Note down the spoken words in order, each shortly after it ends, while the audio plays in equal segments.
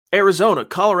Arizona,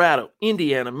 Colorado,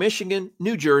 Indiana, Michigan,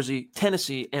 New Jersey,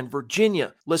 Tennessee, and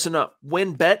Virginia. Listen up.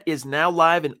 WynnBET is now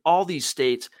live in all these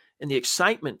states, and the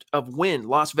excitement of Wynn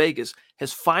Las Vegas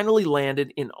has finally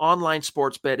landed in online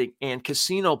sports betting and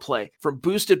casino play. From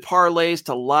boosted parlays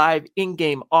to live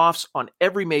in-game offs on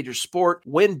every major sport,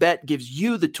 WynnBET gives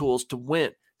you the tools to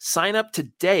win. Sign up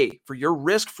today for your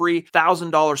risk-free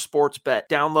 $1,000 sports bet.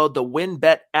 Download the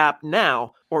WynnBET app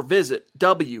now or visit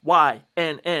wynnbet.com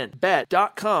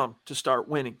to start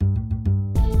winning.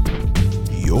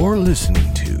 You're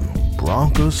listening to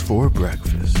Broncos for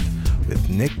Breakfast with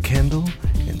Nick Kendall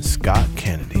and Scott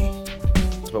Kennedy.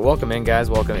 But welcome in, guys.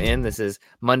 Welcome in. This is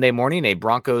Monday morning, a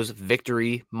Broncos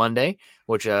Victory Monday,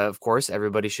 which, of course,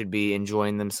 everybody should be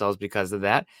enjoying themselves because of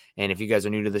that. And if you guys are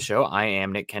new to the show, I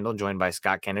am Nick Kendall, joined by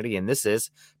Scott Kennedy, and this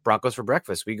is Broncos for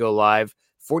Breakfast. We go live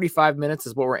 45 minutes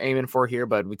is what we're aiming for here,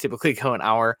 but we typically go an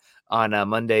hour on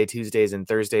Monday, Tuesdays, and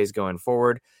Thursdays going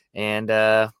forward. And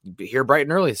here bright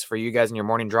and early for you guys in your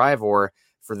morning drive, or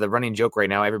for the running joke right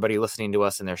now, everybody listening to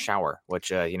us in their shower,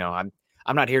 which,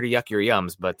 I'm not here to yuck your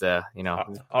yums, but, all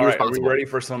right. Are we ready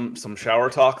for some shower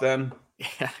talk then?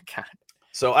 Yeah. God.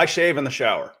 So I shave in the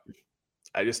shower.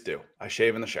 I just do. I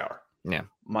shave in the shower. Yeah.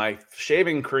 My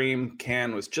shaving cream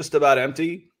can was just about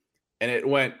empty, and it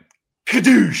went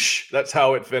kadoosh. That's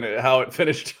how it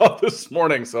finished up this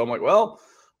morning. So I'm like, well,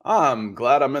 I'm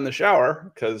glad I'm in the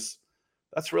shower, because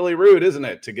that's really rude, isn't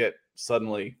it, to get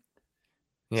suddenly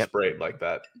sprayed like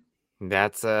that?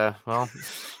 That's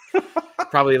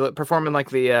probably performing like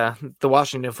the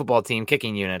Washington football team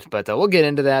kicking unit, but we'll get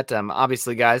into that.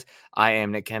 Obviously, guys, I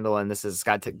am Nick Kendall, and this is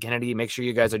Scott Kennedy. Make sure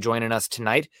you guys are joining us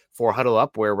tonight for Huddle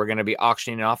Up, where we're going to be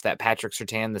auctioning off that Patrick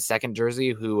Surtain, the second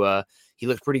jersey, who he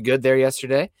looked pretty good there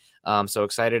yesterday. So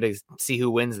excited to see who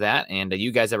wins that. And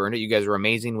you guys have earned it. You guys were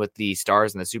amazing with the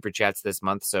stars and the super chats this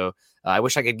month. So I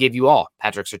wish I could give you all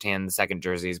Patrick Surtain the second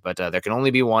jerseys, but there can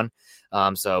only be one.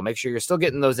 So make sure you're still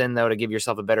getting those in, though, to give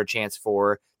yourself a better chance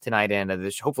for tonight. And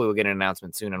hopefully we'll get an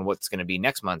announcement soon on what's going to be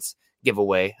next month's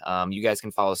giveaway. You guys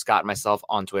can follow Scott and myself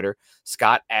on Twitter,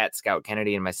 Scott at Scout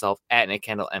Kennedy, and myself at Nick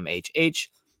Kendall MHH.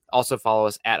 Also follow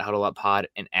us at Huddle Up Pod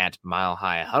and at Mile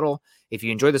High Huddle. If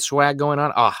you enjoy the swag going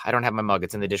on, I don't have my mug.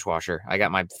 It's in the dishwasher. I got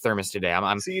my thermos today.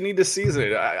 So you need to season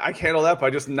it. I handle that by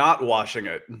just not washing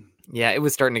it. Yeah, it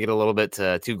was starting to get a little bit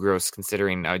too gross,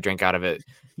 considering I drank out of it.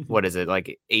 What is it,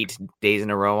 like 8 days in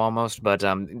a row almost? But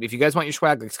if you guys want your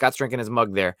swag, like Scott's drinking his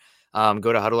mug there,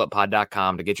 go to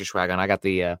huddleuppod.com to get your swag on. I got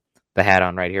the hat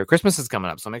on right here. Christmas is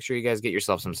coming up, so make sure you guys get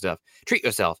yourself some stuff. Treat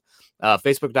yourself.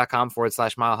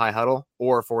 Facebook.com/Mile High Huddle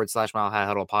or /Mile High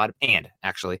Huddle Pod. And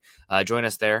actually, join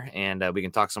us there, and we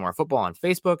can talk some more football on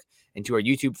Facebook. And to our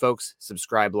YouTube folks,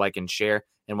 subscribe, like, and share.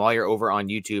 And while you're over on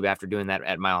YouTube after doing that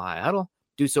at Mile High Huddle,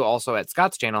 do so also at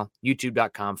Scott's channel,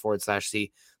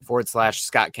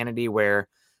 youtube.com/C/Scott Kennedy, where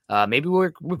maybe we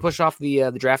push off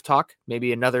the draft talk,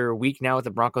 maybe another week now with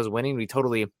the Broncos winning.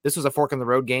 This was a fork in the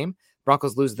road game.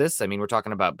 Broncos lose this. I mean, we're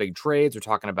talking about big trades. We're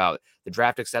talking about the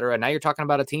draft, etc. Now you're talking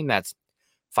about a team that's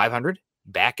 500,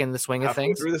 back in the swing of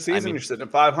things. Through the season, you're sitting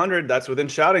at 500. That's within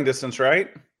shouting distance,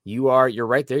 right? You're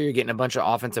right there. You're getting a bunch of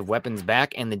offensive weapons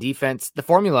back, and the defense, the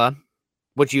formula,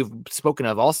 which you've spoken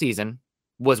of all season,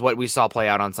 was what we saw play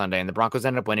out on Sunday. And the Broncos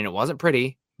ended up winning. It wasn't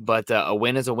pretty, but a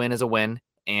win is a win is a win.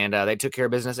 And they took care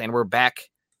of business, and we're back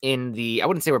I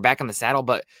wouldn't say we're back in the saddle,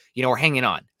 but we're hanging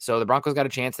on. So the Broncos got a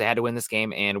chance. They had to win this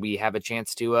game, and we have a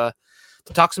chance to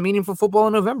talk some meaningful football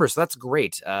in November. So that's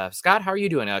great. Scott, how are you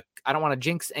doing? I don't want to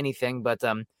jinx anything, but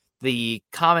the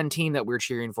common team that we're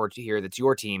cheering for here, that's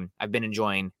your team, I've been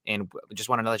enjoying, and just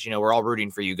wanted to let you know we're all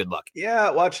rooting for you. Good luck. Yeah,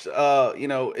 watched.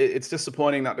 It's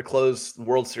disappointing not to close the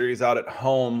World Series out at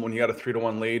home when you got a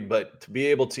 3-1 lead, but to be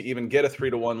able to even get a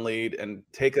 3-1 lead and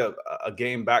take a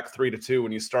game back 3-2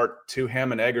 when you start two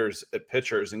ham and eggers at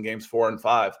pitchers in games 4 and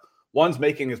 5. One's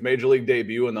making his major league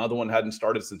debut, and the other one hadn't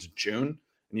started since June,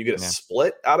 and you get a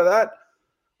split out of that.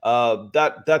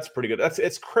 That's pretty good.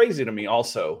 It's crazy to me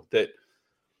also that,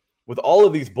 with all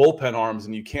of these bullpen arms,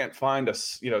 and you can't find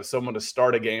someone to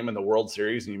start a game in the World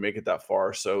Series, and you make it that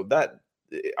far. So I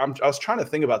was trying to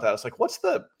think about that. It's like, what's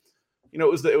it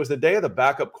was the day of the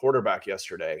backup quarterback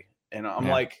yesterday, and I'm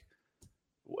like,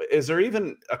 is there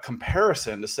even a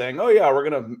comparison to saying, oh yeah, we're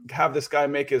gonna have this guy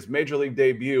make his major league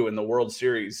debut in the World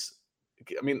Series?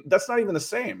 I mean, that's not even the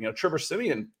same. Trevor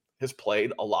Siemian has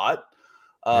played a lot,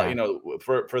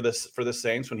 for the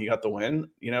Saints when he got the win.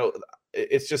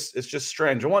 It's just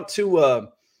strange. I want to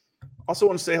also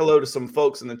want to say hello to some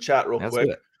folks in the chat real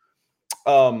quick,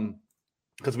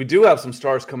 because we do have some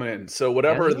stars coming in. So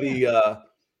whatever the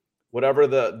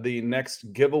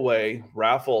next giveaway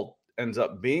raffle ends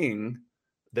up being,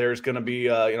 There's going to be,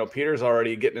 Peter's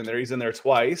already getting in there. He's in there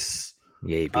twice.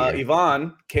 Yay, Peter.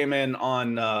 Yvonne came in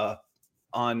on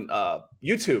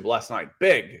YouTube last night.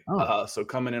 Big. So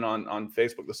coming in on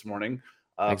Facebook this morning.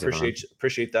 Thanks,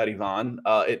 appreciate that, Yvonne.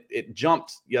 It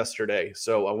jumped yesterday,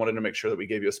 so I wanted to make sure that we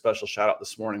gave you a special shout out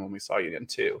this morning when we saw you again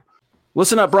too.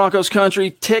 Listen up, Broncos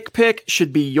country. TickPick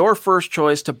should be your first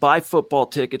choice to buy football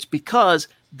tickets because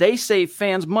they save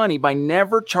fans money by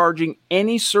never charging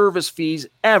any service fees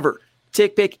ever.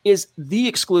 TickPick is the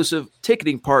exclusive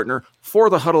ticketing partner for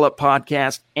the Huddle Up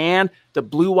podcast and the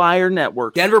Blue Wire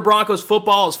Network. Denver Broncos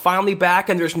football is finally back,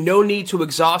 and there's no need to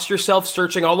exhaust yourself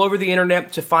searching all over the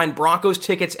internet to find Broncos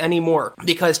tickets anymore.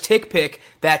 Because TickPick,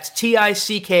 that's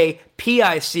TickPick,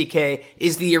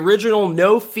 is the original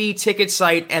no-fee ticket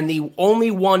site and the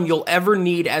only one you'll ever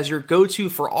need as your go-to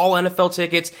for all NFL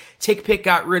tickets. TickPick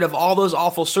got rid of all those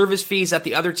awful service fees that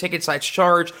the other ticket sites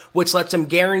charge, which lets them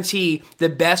guarantee the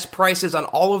best prices on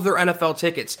all of their NFL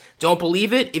tickets. Don't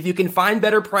believe it? If you can find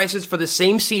better prices for the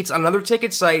same seats on another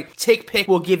ticket site, TickPick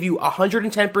will give you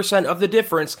 110% of the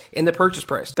difference in the purchase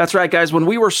price. That's right, guys. When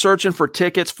we were searching for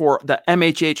tickets for the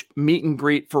MHH meet and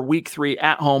greet for Week 3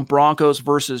 at home, Broncos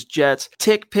versus Jets,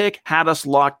 TickPick had us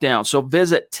locked down. So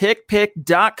visit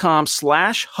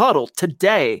tickpick.com/huddle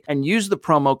today and use the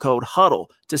promo code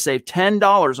HUDDLE to save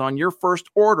 $10 on your first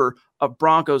order of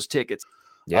Broncos tickets.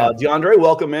 DeAndre,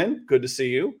 welcome in. Good to see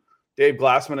you. Dave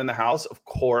Glassman in the house, of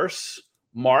course.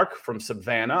 Mark from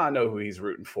Savannah. I know who he's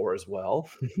rooting for as well.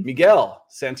 Miguel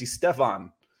Santi Stefan.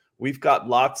 We've got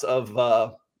lots of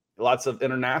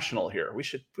international here. We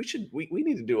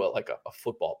need to do a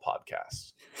football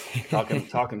podcast,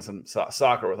 talking some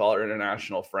soccer with all our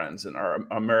international friends and our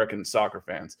American soccer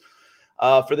fans.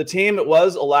 For the team, it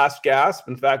was a last gasp.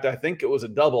 In fact, I think it was a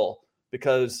double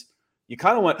because you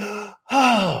kind of went,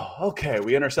 oh, okay,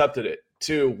 we intercepted it,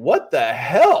 to what the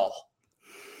hell?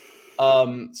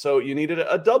 So you needed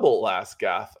a double last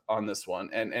gasp on this one.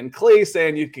 And Clay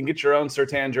saying you can get your own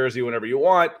Sertan jersey whenever you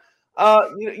want.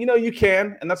 You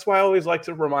can. And that's why I always like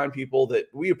to remind people that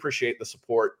we appreciate the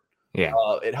support. Yeah.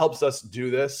 It helps us do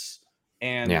this.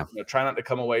 And try not to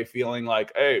come away feeling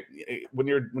like, hey, when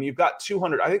you've got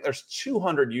 200, I think there's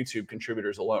 200 YouTube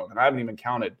contributors alone. And I haven't even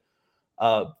counted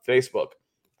Facebook.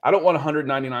 I don't want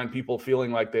 199 people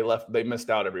feeling like they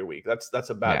missed out every week. That's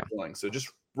a bad feeling. So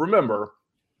just remember,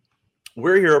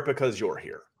 we're here because you're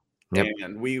here. Yep.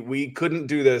 And we couldn't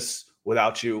do this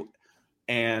without you.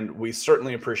 And we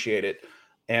certainly appreciate it.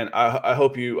 And I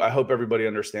hope everybody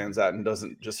understands that and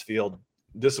doesn't just feel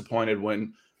disappointed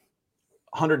when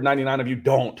 199 of you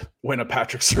don't win a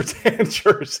Patrick Surtain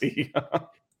jersey.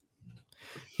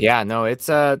 Yeah, no, it's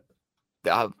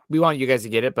we want you guys to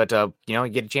get it, but you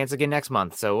get a chance again next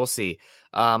month, so we'll see.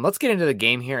 Let's get into the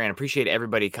game here and appreciate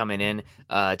everybody coming in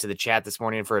to the chat this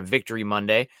morning for a Victory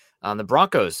Monday. The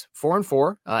Broncos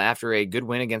 4-4 after a good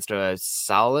win against a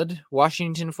solid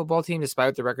Washington football team, despite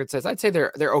what the record says. I'd say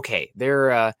they're okay.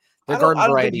 They're garden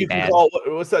variety bad.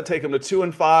 What's that take them to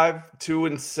 2-5,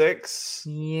 2-6?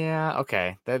 Yeah,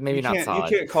 okay. That maybe not solid.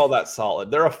 You can't call that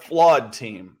solid. They're a flawed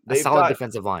team. A solid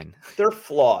defensive line. They're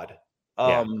flawed.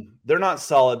 They're not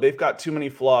solid. They've got too many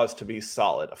flaws to be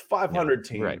solid. A 500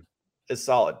 team is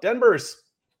solid. Denver's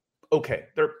okay.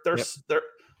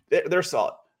 They're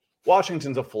solid.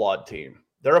 Washington's a flawed team.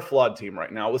 They're a flawed team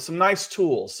right now with some nice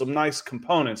tools, some nice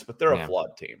components, but they're a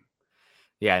flawed team.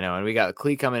 Yeah, I know. And we got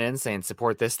Clee coming in saying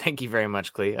support this. Thank you very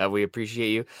much, Clee. We appreciate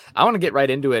you. I want to get right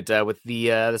into it with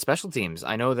the special teams.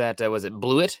 I know that was it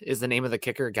Blewett is the name of the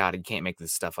kicker. God, you can't make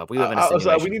this stuff up. We live in a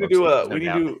simulation. We need to do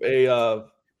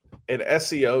an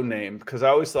SEO name because I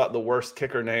always thought the worst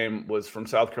kicker name was from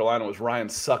South Carolina was Ryan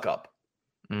Suckup.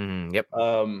 Yep.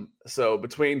 So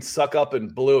between Suckup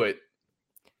and Blewett,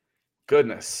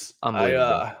 goodness,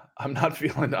 I'm not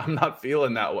feeling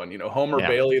that one. Homer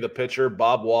Bailey, the pitcher,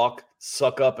 Bob Walk,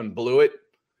 Suckup, and Blewett.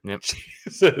 Yep.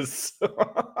 Jesus.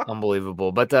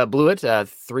 Unbelievable. But Blewett,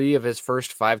 3 of his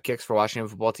first 5 kicks for Washington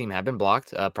football team have been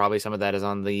blocked. Probably some of that is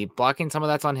on the blocking. Some of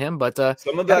that's on him. But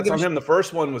some of that's on him. The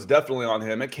first one was definitely on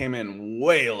him. It came in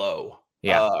way low.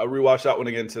 Yeah. I rewatched that one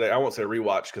again today. I won't say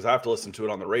rewatch because I have to listen to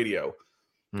it on the radio.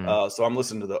 So I'm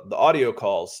listening to the audio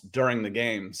calls during the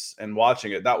games and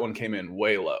watching it. That one came in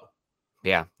way low.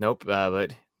 Yeah. Nope.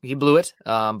 But he blew it.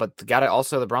 But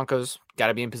the Broncos got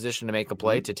to be in position to make a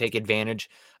play to take advantage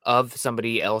of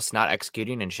somebody else not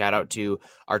executing. And shout out to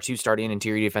our 2 starting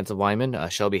interior defensive linemen,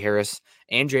 Shelby Harris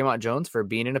and Draymond Jones, for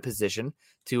being in a position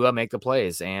to make the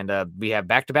plays. And we have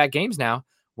back-to-back games now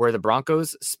where the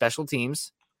Broncos special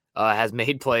teams has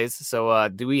made plays. So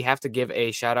do we have to give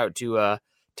a shout out to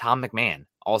Tom McMahon?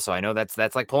 Also, I know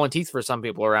that's like pulling teeth for some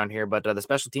people around here, but the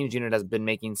special teams unit has been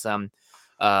making some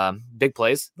big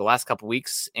plays the last couple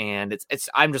weeks, and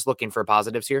I'm just looking for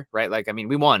positives here, right? Like, I mean,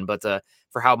 we won, but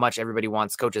for how much everybody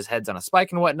wants coaches' heads on a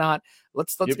spike and whatnot,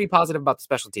 let's be positive about the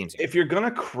special teams here. If you're going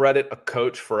to credit a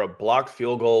coach for a blocked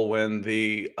field goal when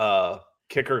the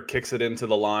kicker kicks it into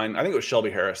the line, I think it was Shelby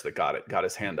Harris that got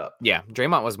his hand up. Yeah,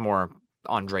 Draymond was more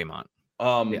on Draymond.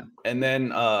 And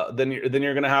then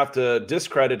you're going to have to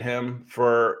discredit him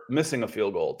for missing a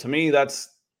field goal. To me, those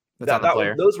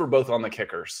were both on the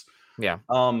kickers. Yeah.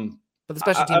 But the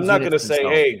special teams, I'm not going to say,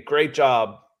 hey, great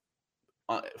job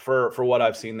for what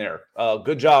I've seen there.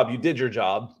 Good job. You did your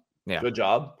job. Yeah. Good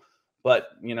job. But,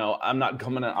 I'm not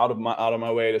coming out of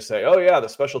my way to say, oh yeah, the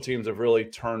special teams have really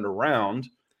turned around.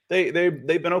 They've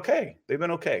been okay. They've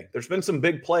been okay. There's been some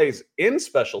big plays in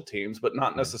special teams, but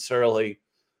not necessarily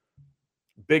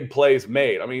big plays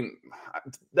made. I mean,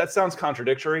 that sounds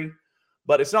contradictory,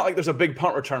 but it's not like there's a big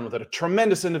punt return with it, a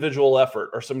tremendous individual effort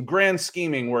or some grand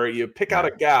scheming where you pick out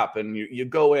a gap and you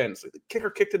go in. It's like the kicker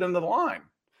kicked it into the line.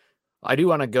 I do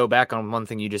want to go back on one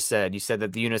thing you just said. You said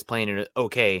that the unit's playing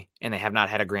okay and they have not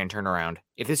had a grand turnaround.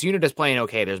 If this unit is playing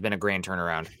okay, there's been a grand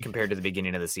turnaround compared to the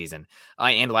beginning of the season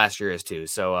and last year is too.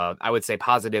 So I would say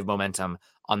positive momentum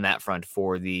on that front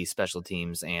for the special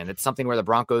teams. And it's something where the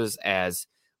Broncos, as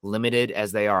limited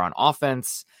as they are on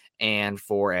offense and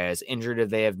for as injured as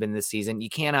they have been this season, you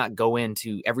cannot go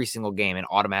into every single game and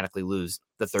automatically lose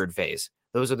the third phase.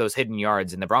 Those are those hidden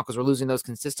yards, and the Broncos were losing those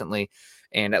consistently.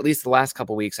 And at least the last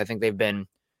couple of weeks, I think they've been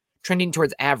trending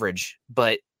towards average,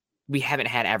 but we haven't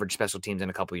had average special teams in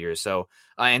a couple of years. So,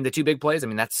 and the two big plays, I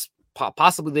mean, that's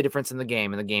possibly the difference in the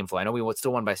game and the game flow. I know we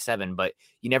still won by 7, but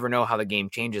you never know how the game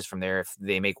changes from there if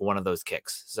they make one of those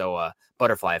kicks. So,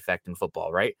 butterfly effect in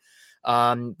football, right?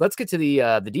 Let's get to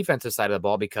the defensive side of the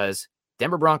ball, because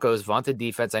Denver Broncos vaunted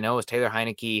defense. I know it was Taylor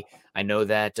Heineke. I know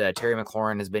that Terry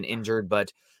McLaurin has been injured,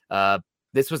 but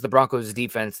this was the Broncos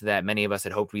defense that many of us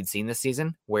had hoped we'd seen this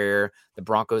season, where the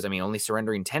Broncos, I mean, only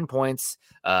surrendering 10 points,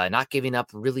 not giving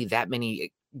up really that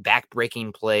many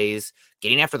back-breaking plays,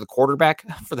 getting after the quarterback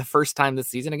for the first time this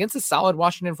season against a solid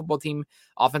Washington football team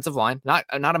offensive line. Not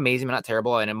amazing, but not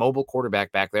terrible, and a mobile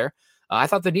quarterback back there. I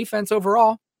thought the defense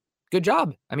overall, good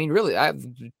job. I mean, really,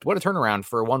 what a turnaround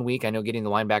for 1 week. I know getting the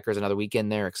linebackers another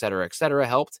weekend there, et cetera,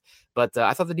 helped. But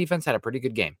I thought the defense had a pretty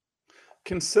good game.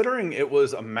 Considering it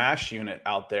was a mash unit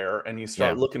out there and you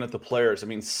start looking at the players, I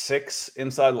mean, 6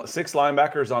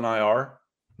 linebackers on IR.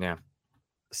 Yeah.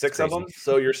 6 of them.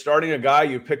 So you're starting a guy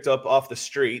you picked up off the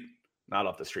street. Not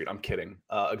off the street. I'm kidding.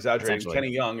 Exaggerating. Kenny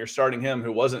Young. You're starting him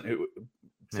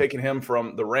taking him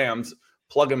from the Rams,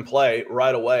 plug and play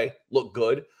right away. Look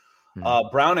good.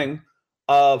 Browning,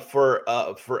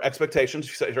 for expectations,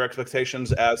 you set your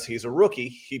expectations as he's a rookie.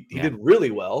 He did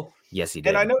really well. Yes, he did.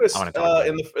 And I noticed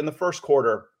in the first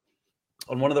quarter,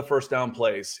 on one of the first down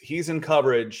plays, he's in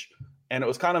coverage, and it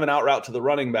was kind of an out route to the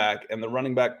running back, and the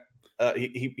running back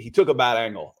he took a bad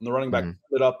angle, and the running back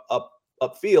put it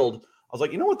upfield. I was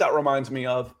like, you know what that reminds me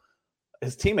of?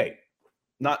 His teammate,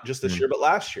 not just this year, but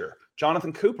last year,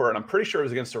 Jonathan Cooper, and I'm pretty sure it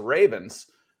was against the Ravens,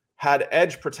 had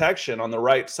edge protection on the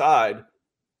right side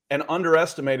and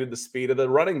underestimated the speed of the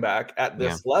running back at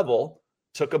this level,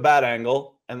 took a bad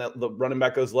angle, and the running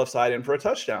back goes left side in for a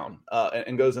touchdown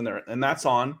and goes in there. And that's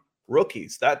on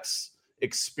rookies. That's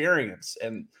experience.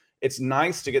 And it's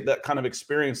nice to get that kind of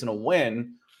experience in a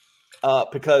win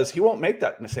because he won't make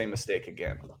that same mistake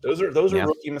again. Those are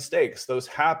rookie mistakes. Those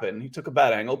happen. He took a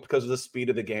bad angle because of the speed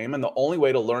of the game. And the only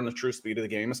way to learn the true speed of the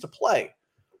game is to play.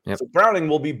 Yep. So Browning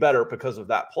will be better because of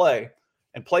that play,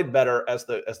 and played better as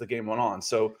the game went on.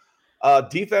 So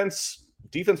defense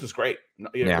was great.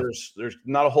 There's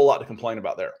not a whole lot to complain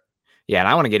about there. Yeah, and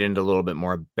I want to get into a little bit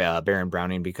more Baron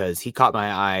Browning, because he caught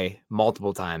my eye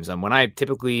multiple times. When I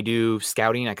typically do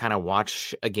scouting, I kind of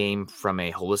watch a game from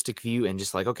a holistic view and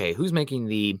just like, okay, who's making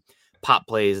the pop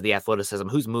plays, the athleticism,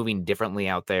 who's moving differently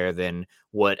out there than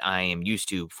what I am used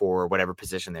to for whatever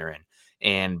position they're in.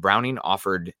 And Browning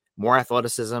offered more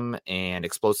athleticism and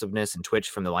explosiveness and twitch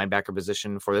from the linebacker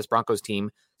position for this Broncos team,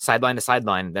 sideline to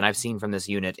sideline, than I've seen from this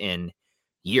unit in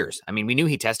years. I mean, we knew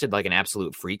he tested like an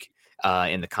absolute freak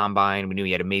in the combine. We knew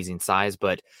he had amazing size,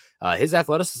 but his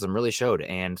athleticism really showed.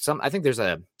 And I think there's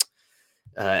a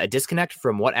disconnect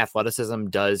from what athleticism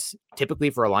does typically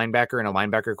for a linebacker and a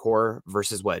linebacker core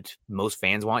versus what most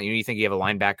fans want. You think you have a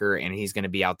linebacker and he's going to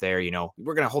be out there,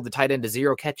 we're going to hold the tight end to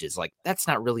 0 catches. Like, that's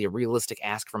not really a realistic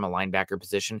ask from a linebacker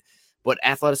position. What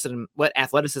athleticism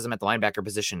at the linebacker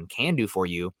position can do for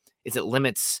you is it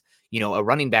limits, a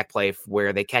running back play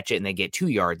where they catch it and they get 2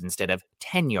 yards instead of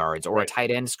 10 yards, or a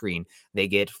tight end screen, they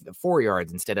get 4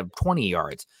 yards instead of 20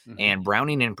 yards. And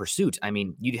Browning in pursuit, I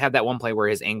mean, you'd have that one play where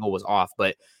his angle was off,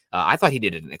 but I thought he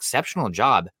did an exceptional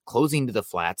job closing to the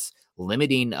flats,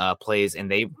 limiting plays,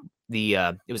 and it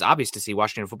was obvious to see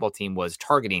Washington football team was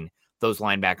targeting those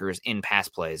linebackers in pass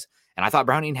plays. And I thought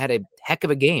Browning had a heck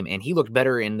of a game, and he looked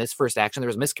better in this first action. There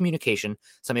was miscommunication,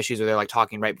 some issues where they're like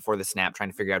talking right before the snap,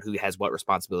 trying to figure out who has what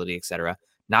responsibility, etc.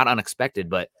 Not unexpected,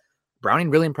 but Browning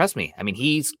really impressed me. I mean,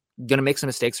 he's going to make some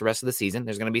mistakes the rest of the season.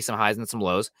 There's going to be some highs and some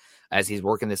lows as he's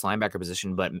working this linebacker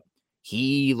position, but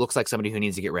he looks like somebody who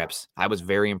needs to get reps. I was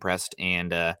very impressed,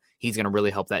 and he's going to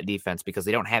really help that defense because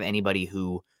they don't have anybody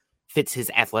who fits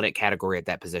his athletic category at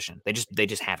that position. They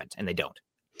just haven't, and they don't.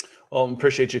 Well,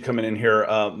 appreciate you coming in here,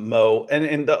 Mo.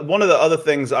 And one of the other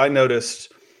things I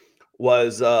noticed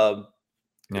was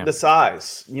the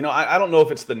size. You know, I don't know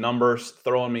if it's the numbers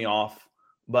throwing me off,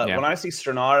 but when I see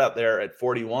Strnad out there at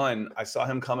 41, I saw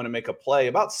him coming to make a play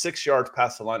about 6 yards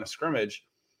past the line of scrimmage.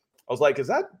 I was like,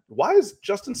 why is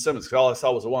Justin Simmons? Because all I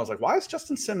saw was the one. I was like, why is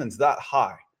Justin Simmons that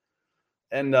high?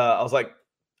 And I was like,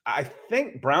 I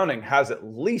think Browning has at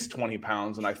least 20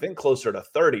 pounds, and I think closer to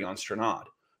 30 on Strnad,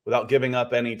 without giving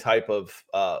up any type of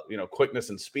quickness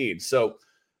and speed. So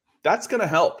that's going to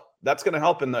help. That's going to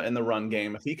help in the run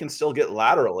game. If he can still get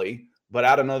laterally, but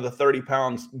add another 30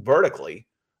 pounds vertically,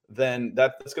 then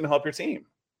that's going to help your team.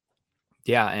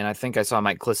 Yeah, and I think I saw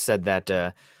Mike Kliss said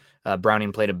that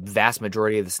Browning played a vast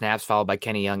majority of the snaps, followed by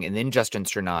Kenny Young, and then Justin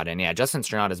Strnad. And yeah, Justin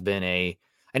Strnad has been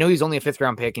I know he's only a 5th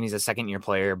round pick and he's a 2nd-year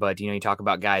player, but you talk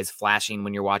about guys flashing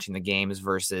when you're watching the games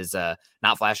versus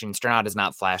not flashing. Strnad has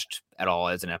not flashed at all,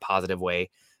 as in a positive way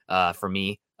for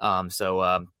me.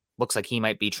 So looks like he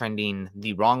might be trending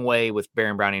the wrong way, with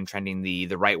Baron Browning trending the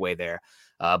right way there.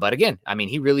 But again, I mean,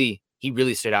 he really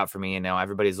stood out for me, and now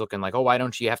everybody's looking like, oh, why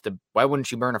wouldn't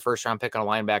you burn a 1st-round pick on a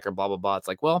linebacker? Blah blah blah. It's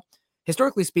like, well,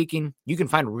 historically speaking, you can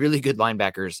find really good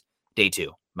linebackers day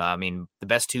 2. I mean,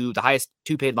 the highest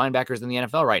 2 paid linebackers in the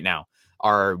NFL right now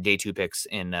are day 2 picks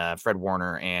in Fred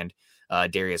Warner and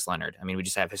Darius Leonard. I mean, we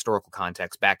just have historical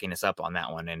context backing us up on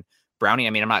that one. And Browning, I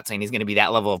mean, I'm not saying he's going to be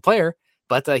that level of player,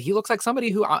 but he looks like somebody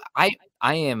who I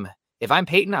am. If I'm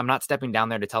Peyton, I'm not stepping down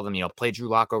there to tell them, play Drew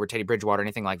Lock over Teddy Bridgewater or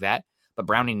anything like that. But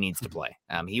Browning needs to play.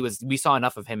 We saw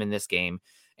enough of him in this game,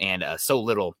 and so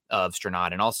little of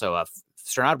Strnad. And also,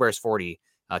 Strnad wears 40.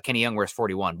 Kenny Young wears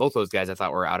 41. Both those guys I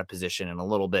thought were out of position and a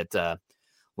little bit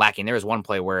lacking. There was one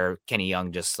play where Kenny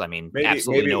Young just,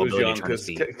 absolutely no ability to turn his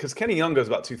feet. Because Kenny Young goes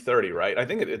about 230, right? I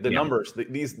think the numbers,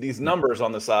 these numbers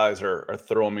on the size are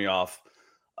throwing me off.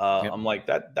 I'm like,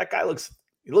 that guy looks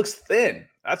thin.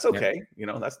 That's okay.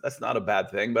 That's not a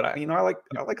bad thing. But I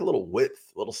like a little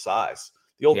width, a little size.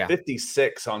 The old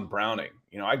 56 on Browning.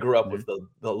 I grew up with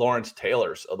the Lawrence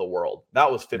Taylors of the world.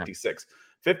 That was 56.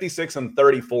 56 and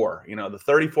 34, the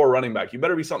 34 running back. You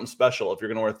better be something special if you're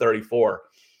going to wear 34.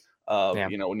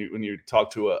 When you talk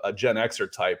to a Gen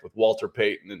Xer type with Walter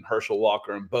Payton and Herschel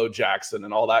Walker and Bo Jackson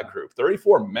and all that group,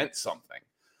 34 meant something.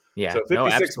 Yeah. So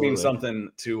 56 means something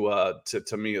to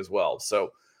me as well.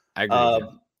 So I agree.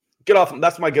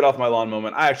 That's my get off my lawn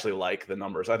moment. I actually like the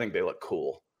numbers. I think they look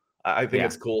cool. I think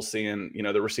it's cool seeing,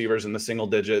 the receivers in the single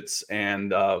digits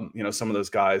and, some of those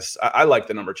guys. I like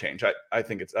the number change. I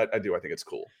think I do. I think it's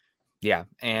cool. Yeah.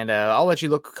 And I'll let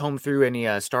you comb through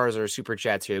any stars or super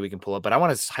chats here we can pull up, but I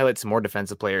want to highlight some more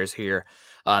defensive players here.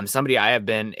 Somebody I have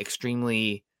been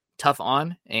extremely tough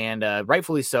on, and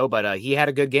rightfully so, but he had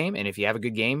a good game. And if you have a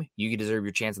good game, you deserve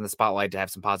your chance in the spotlight to have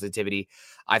some positivity.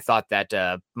 I thought that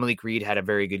Malik Reed had a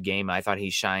very good game. I thought he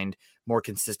shined more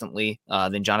consistently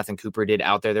than Jonathan Cooper did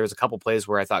out there. There was a couple plays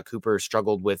where I thought Cooper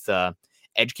struggled with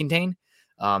edge contain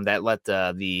that let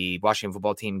the Washington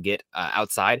football team get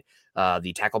outside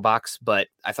the tackle box. But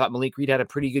I thought Malik Reed had a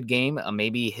pretty good game.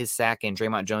 Maybe his sack and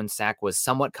Draymond Jones' sack was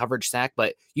somewhat coverage sack,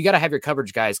 but you got to have your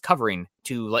coverage guys covering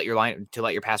to let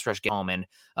your pass rush get home, and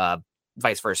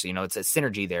vice versa. It's a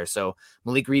synergy there. So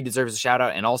Malik Reed deserves a shout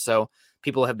out. And also,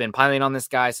 people have been piling on this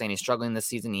guy, saying he's struggling this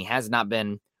season. He has not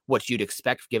been what you'd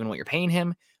expect given what you're paying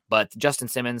him. But Justin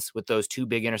Simmons, with those 2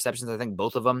 big interceptions, I think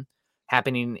both of them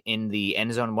happening in the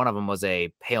end zone. One of them was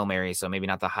a Hail Mary, so maybe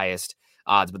not the highest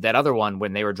odds, but that other one,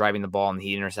 when they were driving the ball and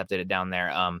he intercepted it down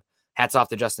there, hats off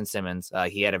to Justin Simmons.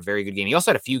 He had a very good game. He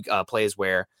also had a few plays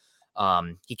where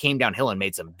he came downhill and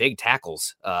made some big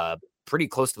tackles pretty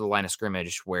close to the line of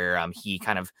scrimmage, where he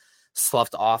kind of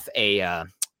sloughed off a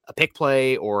pick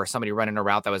play or somebody running a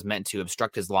route that was meant to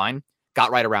obstruct his line,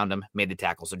 got right around him, made the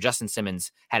tackle. So Justin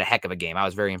Simmons had a heck of a game. I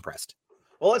was very impressed.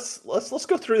 Well, let's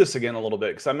go through this again a little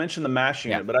bit, because I mentioned the mash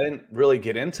unit, but I didn't really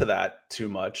get into that too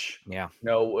much. Yeah.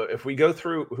 If we go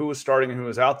through who was starting and who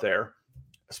was out there,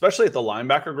 especially at the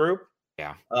linebacker group.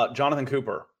 Yeah. Jonathan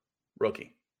Cooper,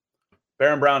 rookie.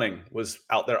 Baron Browning was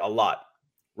out there a lot.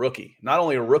 rookie. Not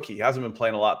only a rookie, he hasn't been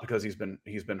playing a lot because he's been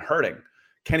hurting.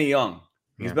 Kenny Young,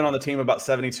 he's been on the team about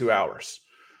 72 hours.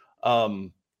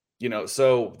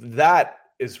 So that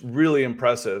is really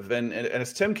impressive. And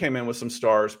as Tim came in with some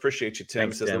stars, appreciate you, Tim.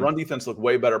 Thanks, Says Tim. the run defense looked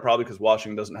way better, probably because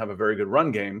Washington doesn't have a very good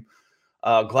run game.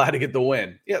 Glad to get the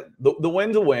win. Yeah, the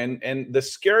win to win. And the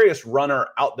scariest runner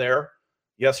out there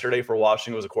yesterday for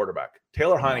Washington was a quarterback.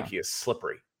 Taylor Heineke is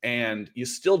slippery. And you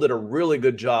still did a really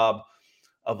good job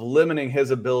of limiting his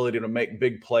ability to make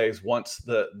big plays once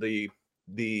the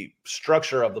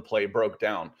structure of the play broke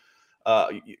down.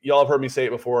 Y'all have heard me say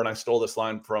it before, and I stole this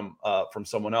line from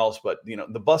someone else, but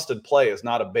the busted play is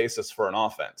not a basis for an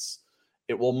offense.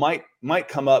 It might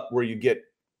come up where you get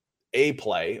a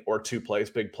play or two plays,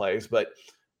 big plays, but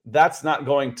that's not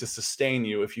going to sustain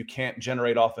you if you can't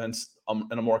generate offense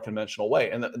in a more conventional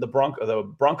way. And the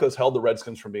Broncos held the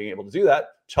Redskins from being able to do that,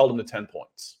 which held them to 10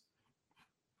 points.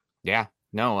 Yeah,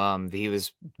 no, he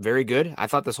was very good. I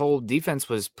thought this whole defense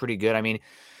was pretty good. I mean,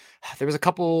 there was a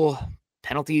couple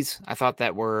penalties I thought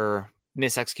that were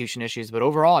misexecution issues, but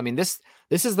overall, I mean, this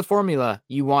is the formula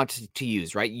you want to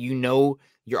use, right?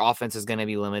 Your offense is going to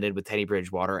be limited with Teddy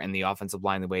Bridgewater and the offensive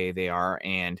line the way they are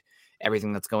and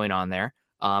everything that's going on there.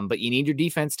 But you need your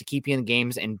defense to keep you in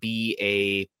games and be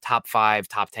a top 5,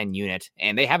 top 10 unit.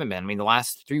 And they haven't been. I mean, the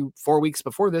last 3-4 weeks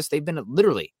before this, they've been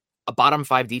literally a bottom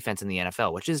 5 defense in the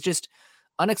NFL, which is just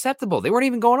unacceptable. They weren't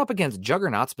even going up against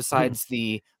juggernauts besides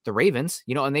the Ravens,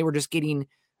 and they were just getting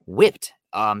whipped.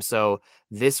 So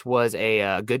this was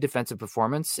a good defensive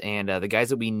performance, and the guys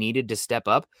that we needed to step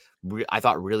up, I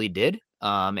thought really did.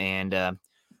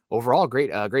 Overall,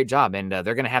 great job. And they're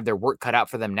going to have their work cut out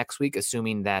for them next week,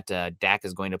 assuming that Dak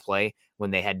is going to play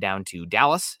when they head down to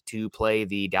Dallas to play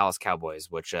the Dallas Cowboys,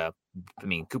 which,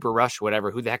 Cooper Rush, whatever,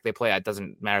 who the heck they play, it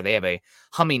doesn't matter. They have a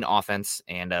humming offense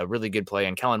and a really good play,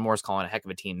 and Kellen Moore's calling a heck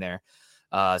of a team there.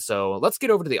 So let's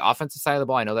get over to the offensive side of the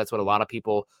ball. I know that's what a lot of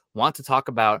people want to talk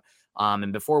about.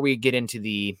 And before we get into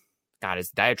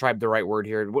is diatribe the right word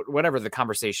here? Whatever the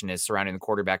conversation is surrounding the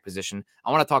quarterback position,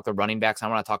 I want to talk the running backs. I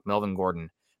want to talk Melvin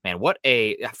Gordon. Man, what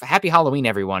a happy Halloween,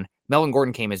 everyone. Melvin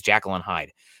Gordon came as Jekyll and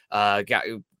Hyde.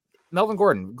 Melvin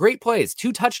Gordon, great plays,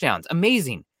 2 touchdowns,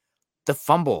 amazing. The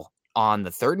fumble on the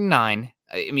 3rd and 9.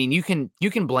 I mean, you can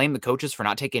blame the coaches for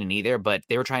not taking a knee there, but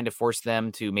they were trying to force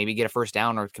them to maybe get a first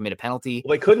down or commit a penalty.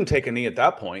 Well, they couldn't take a knee at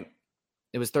that point.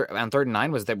 It was on 3rd and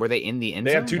 9. Were they in the end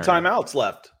zone? They had 2 timeouts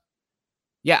left.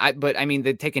 Yeah, but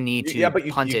they take a knee to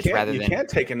punt it rather than. You can't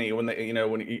take a knee when you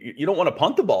don't want to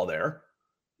punt the ball there.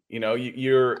 You don't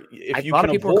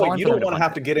want to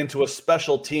have to get into a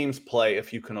special teams play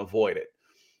if you can avoid it.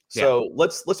 So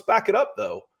let's back it up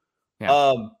though.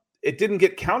 Yeah. It didn't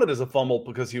get counted as a fumble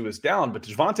because he was down, but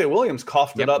Javonte Williams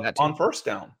coughed it up on first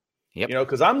down. Yep.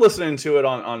 Because I'm listening to it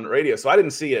on radio, so I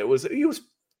didn't see it. He was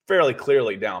fairly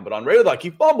clearly down, but on radio, like, he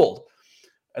fumbled.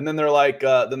 And then they're like,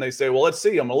 then they say, well, let's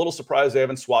see. I'm a little surprised they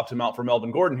haven't swapped him out for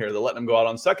Melvin Gordon here. They're letting him go out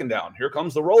on 2nd down. Here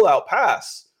comes the rollout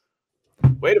pass.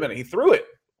 Wait a minute, he threw it.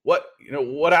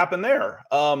 What happened there?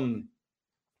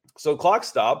 So clock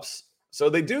stops. So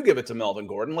they do give it to Melvin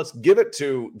Gordon. Let's give it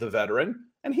to the veteran,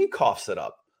 and he coughs it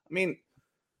up. I mean,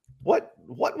 what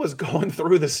was going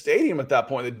through the stadium at that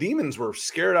point? The demons were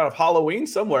scared out of Halloween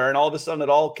somewhere, and all of a sudden it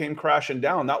all came crashing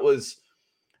down. That was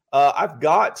I've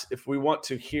got, if we want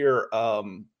to hear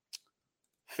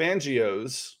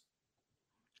Fangio's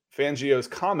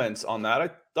comments on that, I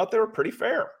thought they were pretty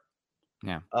fair.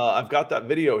 Yeah. I've got that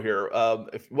video here.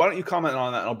 Why don't you comment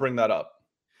on that, and I'll bring that up.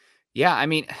 Yeah, I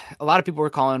mean, a lot of people were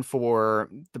calling for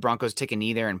the Broncos to take a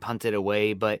knee there and punt it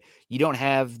away, but you don't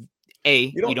have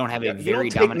a very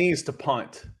dominant. Take knees to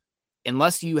punt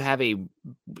unless they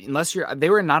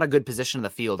were in not a good position in the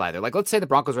field either. Like, let's say the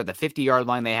Broncos are at the 50-yard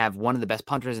line. They have one of the best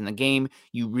punters in the game.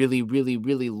 You really, really,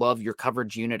 really love your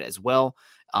coverage unit as well.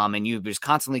 And you just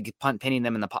constantly pinning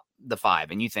them in the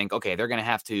 5. And you think, okay, they're going to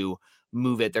have to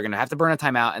move it. They're going to have to burn a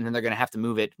timeout, and then they're going to have to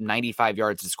move it 95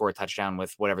 yards to score a touchdown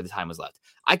with whatever the time was left.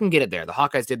 I can get it there. The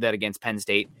Hawkeyes did that against Penn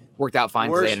State. Worked out fine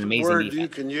because they had an amazing defense. Word you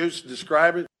can use to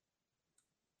describe it.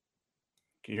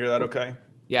 Can you hear that okay?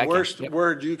 Yeah.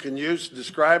 Word you can use to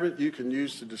describe it, you can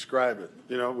use to describe it.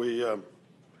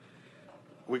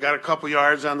 We got a couple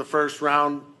yards on the first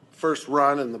run,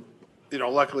 and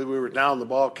luckily we were down. The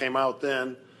ball came out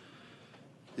then.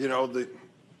 The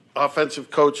offensive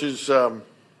coaches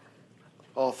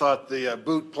all thought the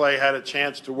boot play had a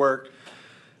chance to work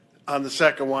on the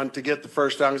second one to get the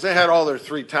first down, because they had all their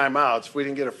 3 timeouts. If we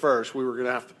didn't get a first, we were going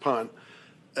to have to punt.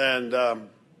 And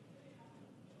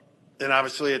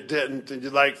obviously it didn't. And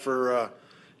you'd like for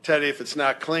Teddy, if it's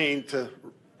not clean, to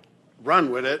run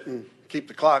with it and keep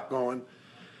the clock going.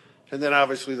 And then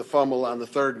obviously the fumble on the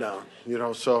third down,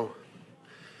 so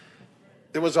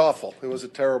it was awful. It was a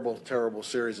terrible, terrible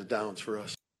series of downs for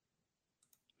us.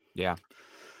 Yeah.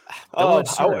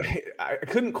 I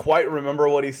couldn't quite remember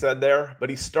what he said there, but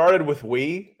he started with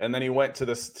we, and then he went to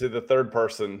the third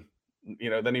person.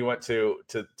 Then he went to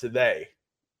they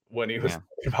when he was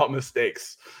talking about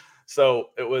mistakes. So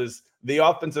it was the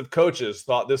offensive coaches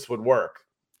thought this would work.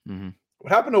 Mm-hmm.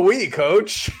 What happened to we,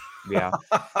 coach? Yeah.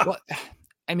 Well,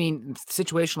 I mean,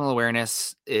 situational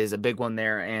awareness is a big one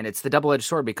there, and it's the double-edged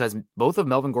sword because both of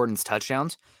Melvin Gordon's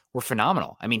touchdowns were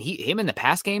phenomenal. I mean, him in the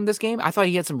pass game this game, I thought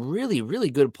he had some really, really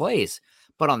good plays.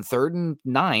 But on 3rd and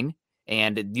 9,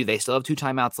 and they still have 2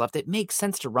 timeouts left, it makes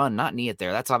sense to run, not knee it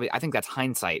there. That's obvious. I think that's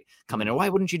hindsight coming in. Why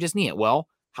wouldn't you just knee it? Well,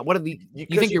 what are the?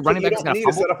 You think your running back is going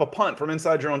to set up a punt from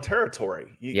inside your own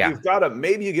territory? You've got to.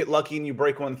 Maybe you get lucky and you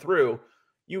break one through.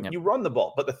 You run the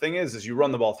ball, but the thing is you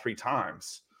run the ball 3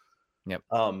 times. Yep.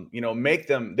 Make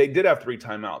them. They did have 3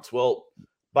 timeouts. Well,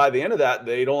 by the end of that,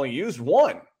 they'd only used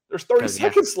 1. There's 30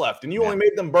 seconds left, and you only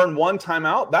made them burn 1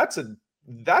 timeout. That's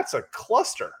a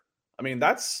cluster. I mean,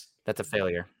 that's a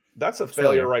failure. That's a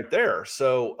failure right there.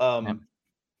 So,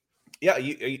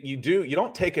 you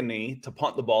don't take a knee to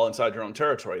punt the ball inside your own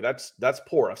territory. That's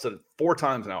poor. I've said it 4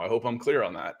 times now. I hope I'm clear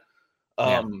on that.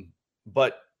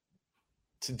 But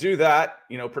to do that,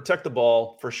 protect the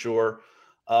ball for sure.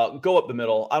 Go up the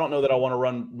middle. I don't know that I want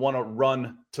to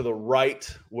run to the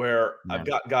right where I've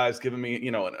got guys giving me,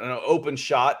 an open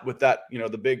shot with that,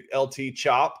 the big LT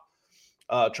chop,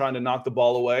 trying to knock the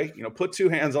ball away. Put 2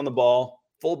 hands on the ball,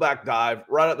 fullback dive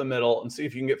right up the middle, and see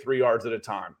if you can get 3 yards at a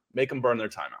time. Make them burn their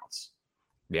timeouts.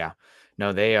 Yeah,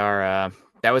 no, they are.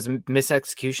 That was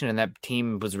misexecution, and that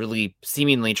team was really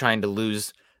seemingly trying to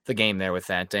lose the game there with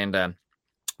that. And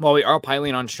while we are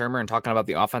piling on Shermer and talking about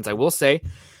the offense, I will say,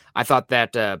 I thought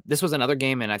that this was another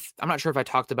game, and I'm not sure if I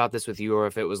talked about this with you or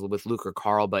if it was with Luke or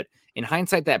Carl, but in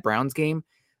hindsight, that Browns game,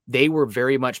 they were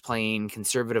very much playing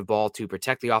conservative ball to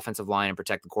protect the offensive line and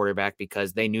protect the quarterback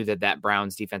because they knew that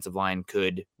Browns defensive line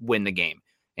could win the game.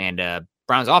 And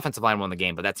Browns offensive line won the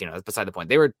game, but that's beside the point.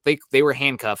 They were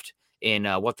handcuffed in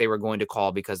what they were going to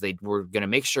call because they were going to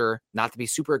make sure not to be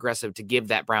super aggressive to give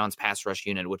that Browns pass rush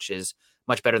unit, which is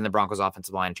much better than the Broncos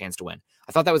offensive line, a chance to win.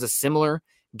 I thought that was a similar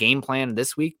game plan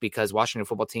this week because Washington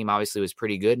football team obviously was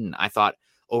pretty good. And I thought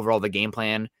overall the game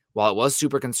plan, while it was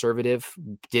super conservative,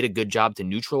 did a good job to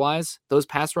neutralize those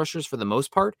pass rushers for the most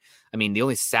part. I mean, the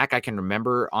only sack I can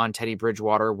remember on Teddy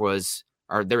Bridgewater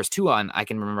there was 2 I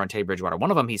can remember on Teddy Bridgewater.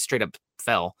 One of them, he straight up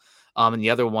fell. And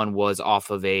the other one was off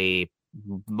of a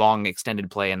long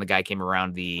extended play. And the guy came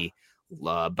around beat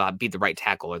the right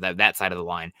tackle or that side of the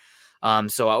line.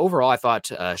 So overall, I thought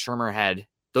Shermer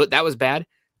that was bad.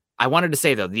 I wanted to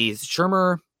say, though, the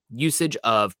Shermer usage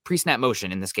of pre-snap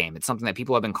motion in this game, it's something that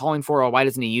people have been calling for. Why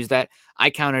doesn't he use that? I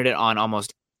counted it on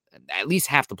almost at least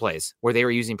half the plays where they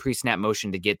were using pre-snap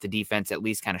motion to get the defense at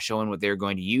least kind of showing what they're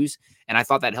going to use. And I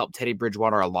thought that helped Teddy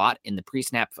Bridgewater a lot in the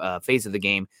pre-snap phase of the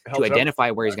game to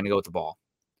identify where he's going to go with the ball.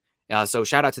 So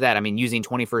shout out to that. I mean, using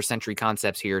 21st century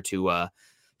concepts here to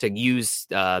use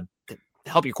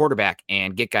help your quarterback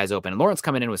and get guys open. And Lawrence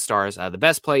coming in with stars. The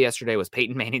best play yesterday was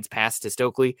Peyton Manning's pass to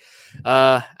Stokely.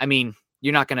 I mean,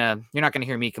 you're not gonna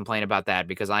hear me complain about that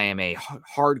because I am a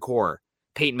hardcore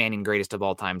Peyton Manning greatest of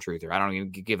all time truther. I don't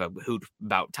even give a hoot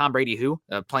about Tom Brady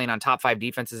playing on top 5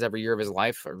 defenses every year of his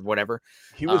life or whatever.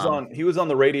 He was on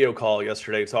the radio call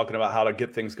yesterday talking about how to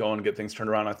get things going, get things turned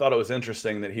around. I thought it was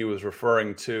interesting that he was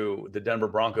referring to the Denver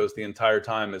Broncos the entire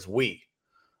time as we.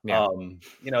 Yeah.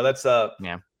 That's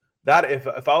that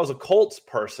if I was a Colts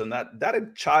person, that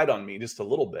had chied on me just a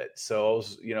little bit. So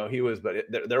I was, but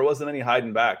there wasn't any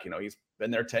hiding back. He's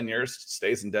been there 10 years,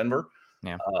 stays in Denver.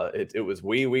 Yeah. It was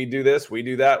we do this, we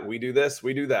do that, we do this,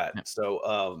 we do that. Yeah.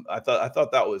 So I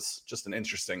thought that was just an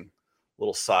interesting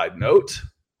little side note.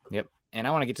 Yep. And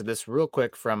I want to get to this real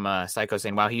quick from Psycho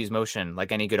saying, wow, he used motion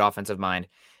like any good offensive mind.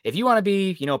 If you want to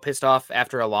be, pissed off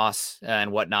after a loss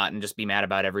and whatnot and just be mad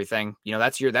about everything,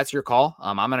 that's your call.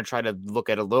 I'm going to try to look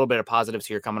at a little bit of positives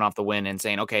here coming off the win and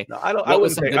saying, okay, no, I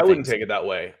wouldn't take it that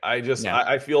way.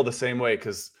 I feel the same way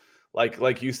because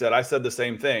like you said, I said the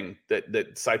same thing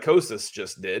that Psychosis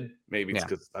just did. Maybe it's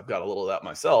because I've got a little of that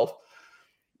myself.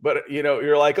 But,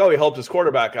 you're like, oh, he helped his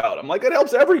quarterback out. I'm like, it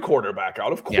helps every quarterback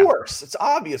out. Of course. It's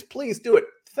obvious. Please do it.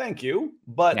 Thank you.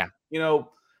 But,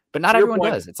 but not everyone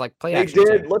does. It's like play action.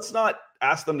 They did. Let's not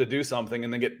ask them to do something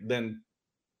and then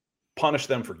punish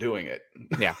them for doing it.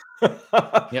 Yeah.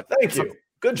 Yep. Thank you.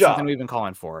 Good job. Something we've been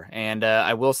calling for. And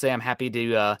I will say I'm happy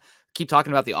to keep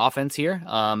talking about the offense here.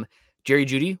 Jerry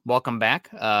Jeudy, welcome back.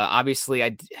 Obviously,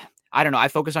 I don't know. I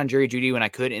focused on Jerry Jeudy when I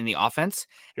could in the offense.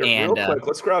 Here, And real quick,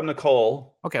 let's grab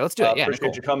Nicole. okay, let's do it. Yeah, appreciate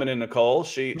Nicole. you coming in, Nicole.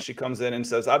 She comes in and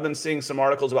says, I've been seeing some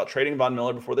articles about trading Von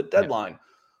Miller before the deadline.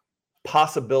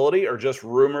 Possibility or just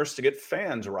rumors to get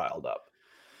fans riled up?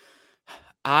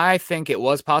 I think it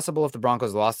was possible if the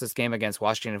Broncos lost this game against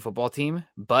Washington football team,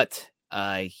 but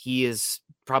he is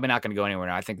probably not going to go anywhere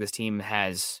now. I think this team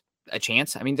has a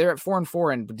chance. I mean, they're at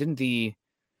 4-4, and didn't the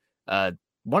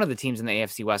one of the teams in the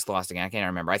AFC West lost again? I can't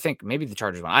remember. I think maybe the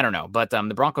Chargers won. I don't know. But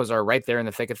the Broncos are right there in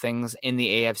the thick of things in the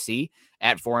AFC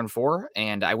at 4-4,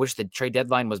 and I wish the trade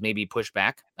deadline was maybe pushed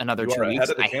back another 2 weeks. Ahead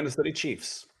of the Kansas City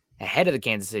Chiefs. Ahead of the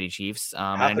Kansas City Chiefs.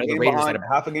 Half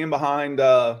a game behind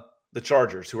the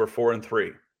Chargers, who are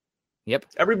 4-3. Yep.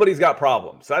 Everybody's got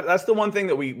problems. That's the one thing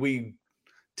that we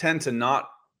tend to not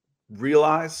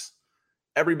realize.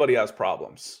 Everybody has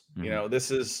problems. Mm-hmm. You know,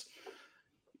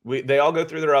 they all go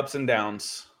through their ups and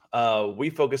downs. We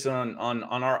focus on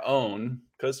our own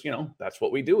because, you know, that's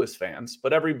what we do as fans.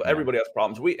 But everybody has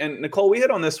problems. And Nicole, we hit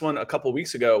on this one a couple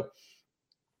weeks ago.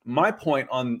 My point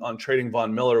on trading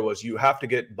Von Miller was you have to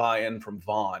get buy-in from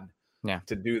Von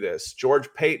to do this. George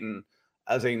Payton,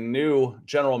 as a new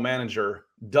general manager,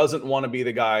 doesn't want to be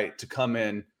the guy to come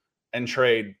in and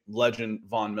trade legend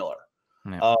Von Miller.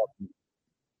 Yeah.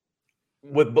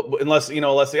 Unless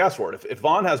they ask for it. If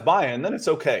Von has buy-in, then it's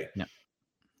okay. Yeah.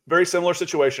 Very similar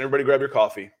situation. Everybody grab your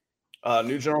coffee.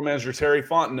 New general manager Terry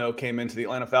Fontenot came into the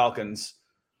Atlanta Falcons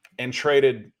and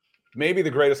traded maybe the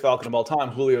greatest Falcon of all time,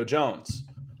 Julio Jones.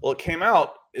 Well, it came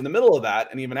out in the middle of that,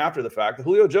 and even after the fact, that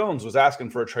Julio Jones was asking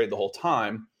for a trade the whole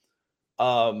time.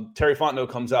 Terry Fontenot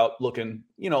comes out looking,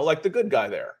 like the good guy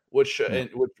there, which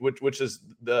is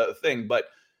the thing. But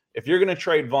if you're going to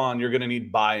trade Von, you're going to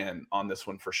need buy-in on this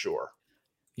one for sure.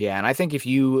 Yeah, and I think if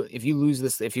you lose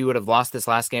this, if you would have lost this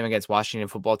last game against Washington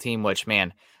football team, which,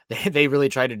 man, they really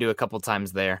tried to do a couple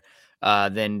times there,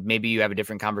 then maybe you have a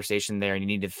different conversation there, and you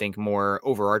need to think more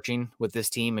overarching with this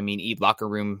team. I mean, locker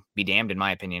room be damned, in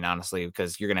my opinion, honestly,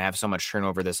 because you're going to have so much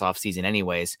turnover this offseason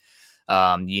anyways.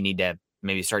 You need to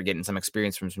maybe start getting some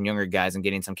experience from some younger guys and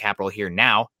getting some capital here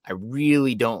now. I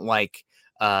really don't like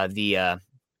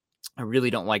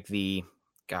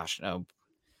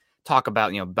talk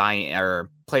about, buying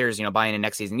or players, buying in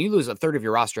next season. You lose a third of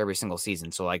your roster every single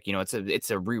season. So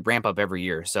it's a ramp up every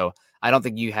year. So I don't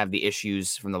think you have the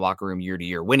issues from the locker room year to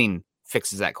year. Winning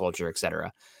fixes that culture,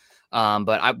 etc.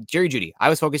 But Jerry Jeudy, I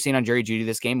was focusing on Jerry Jeudy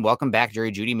this game. Welcome back.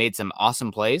 Jerry Jeudy made some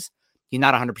awesome plays. He's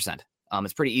not 100%.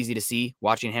 It's pretty easy to see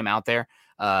watching him out there,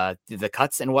 the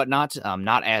cuts and whatnot,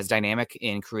 not as dynamic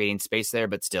in creating space there,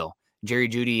 but still Jerry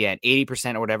Jeudy at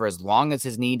 80% or whatever, as long as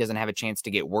his knee doesn't have a chance to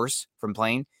get worse from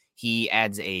playing, he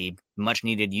adds a much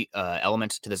needed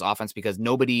element to this offense because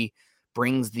nobody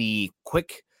brings the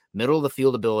quick middle of the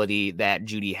field ability that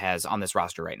Jeudy has on this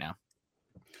roster right now.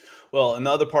 Well,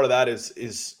 another part of that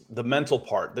is the mental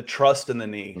part, the trust in the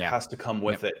knee has to come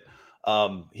with it.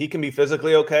 He can be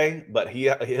physically okay, but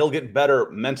he'll get better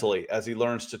mentally as he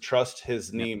learns to trust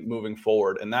his knee moving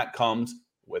forward, and that comes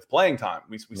with playing time.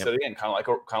 We said it again, kind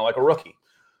of like a rookie.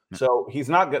 So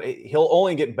he'll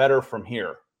only get better from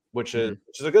here, which is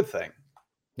a good thing.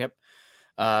 Yep.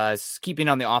 Keeping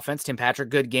on the offense, Tim Patrick,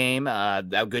 good game.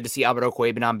 Good to see Albert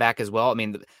Okwuegbunam back as well. I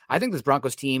mean, I think this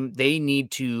Broncos team, they need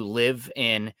to live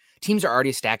in teams are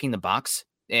already stacking the box.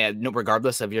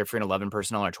 Regardless of if you're an 11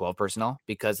 personnel or 12 personnel,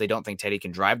 because they don't think Teddy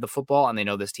can drive the football, and they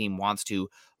know this team wants to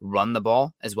run the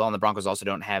ball as well. And the Broncos also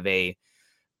don't have a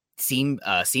seam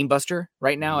buster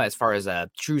right now as far as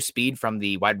true speed from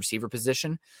the wide receiver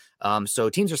position. So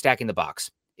teams are stacking the box.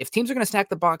 If teams are going to stack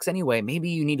the box anyway, maybe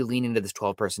you need to lean into this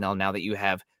 12 personnel now that you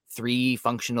have 3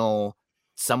 functional,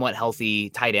 somewhat healthy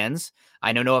tight ends.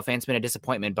 I know Noah Fant's been a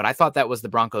disappointment, but I thought that was the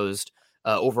Broncos'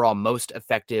 overall most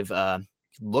effective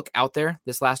look out there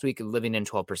this last week, living in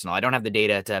 12 personnel. I don't have the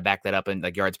data to back that up in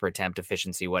like yards per attempt,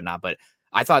 efficiency, whatnot, but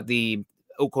I thought the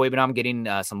Okwuegbunam getting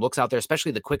some looks out there,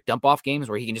 especially the quick dump off games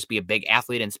where he can just be a big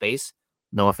athlete in space.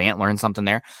 Noah Fant learned something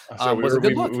there. Was a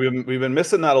good look. We've been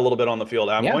missing that a little bit on the field,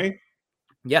 haven't we?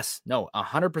 Yes, no,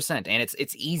 100%. And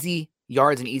it's easy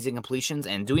yards and easy completions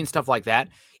and doing stuff like that.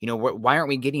 Why aren't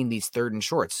we getting these third and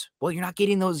shorts? Well, you're not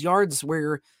getting those yards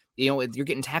where, you're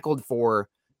getting tackled for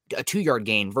a 2-yard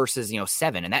gain versus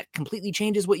 7, and that completely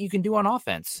changes what you can do on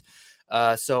offense.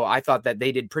 So I thought that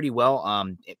they did pretty well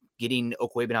getting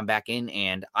Okwuegbunam back in,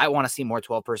 and I want to see more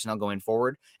 12 personnel going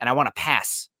forward, and I want to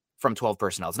pass from 12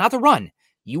 personnel. It's not the run.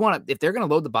 You want to, if they're going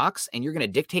to load the box and you're going to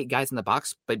dictate guys in the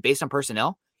box, but based on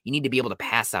personnel, you need to be able to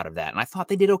pass out of that. And I thought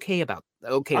they did okay.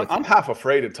 I'm half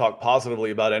afraid to talk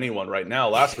positively about anyone right now.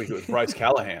 Last week it was Bryce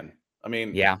Callahan. I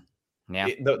mean, yeah.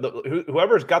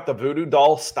 Whoever's got the voodoo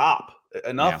doll, stop.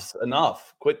 Enough's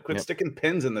enough. Quit sticking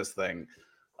pins in this thing.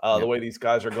 The way these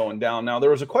guys are going down. Now, there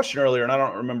was a question earlier, and I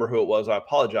don't remember who it was. I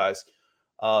apologize.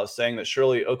 Saying that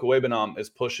surely Okuwebanam is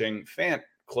pushing Fant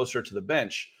closer to the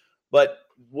bench. But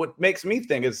what makes me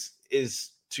think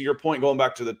is to your point, going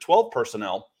back to the 12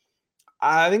 personnel,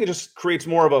 I think it just creates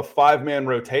more of a 5-man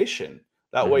rotation.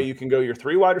 That way you can go your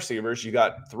 3 wide receivers. You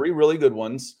got 3 really good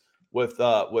ones with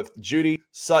Judy,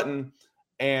 Sutton,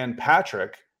 and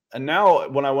Patrick. And now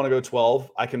when I want to go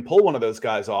 12, I can pull one of those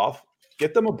guys off,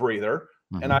 get them a breather,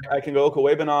 and I can go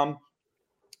Okuwebanam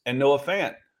and Noah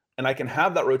Fant. And I can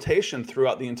have that rotation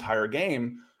throughout the entire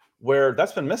game where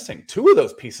that's been missing. 2 of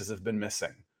those pieces have been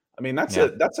missing. I mean, that's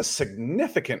a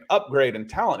significant upgrade in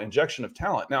talent, injection of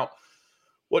talent. Now,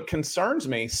 what concerns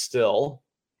me still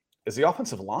is the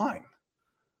offensive line.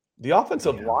 The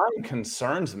offensive line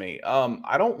concerns me.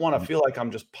 I don't want to feel like I'm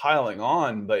just piling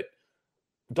on, but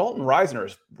Dalton Risner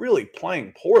is really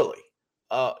playing poorly.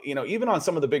 Even on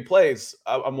some of the big plays,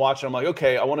 I'm watching. I'm like,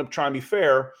 okay, I want to try and be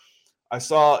fair. I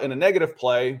saw in a negative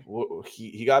play,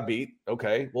 he got beat.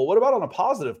 Okay, well, what about on a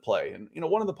positive play? And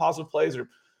one of the positive plays are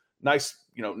nice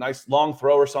long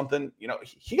throw or something.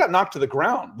 He got knocked to the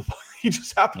ground. He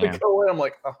just happened to go in. I'm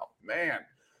like, oh man,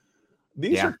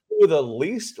 these are 2 of the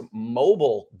least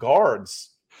mobile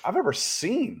guards I've ever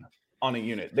seen on a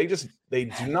unit. They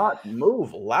do not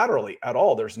move laterally at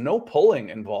all. There's no pulling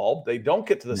involved. They don't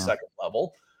get to the second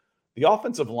level. The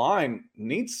offensive line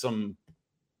needs some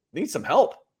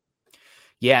help.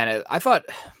 Yeah, and I thought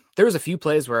there was a few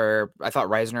plays where I thought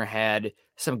Risner had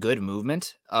some good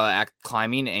movement at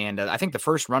climbing, and I think the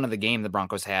first run of the game the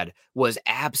Broncos had was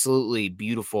absolutely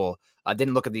beautiful. I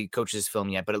didn't look at the coach's film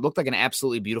yet, but it looked like an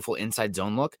absolutely beautiful inside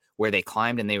zone look where they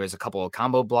climbed and there was a couple of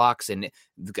combo blocks, and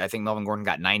I think Melvin Gordon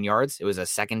got 9 yards. It was a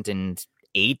 2nd and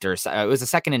 8, or it was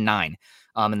a 2nd and 9,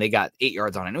 and they got 8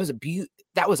 yards on it. And it was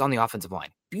that was on the offensive line,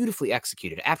 beautifully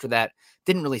executed. After that,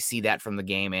 didn't really see that from the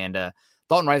game, and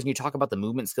Dalton Risner, you talk about the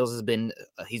movement skills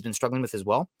he's been struggling with as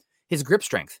well. His grip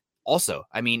strength also.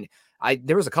 I mean,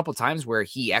 there was a couple times where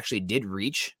he actually did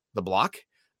reach the block,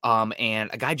 and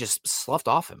a guy just sloughed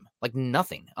off him like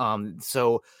nothing.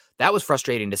 So that was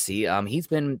frustrating to see. He's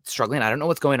been struggling. I don't know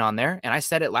what's going on there. And I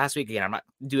said it last week again. I'm not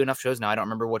doing enough shows now. I don't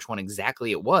remember which one exactly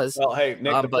it was. Well, hey,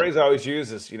 Nick, the phrase I always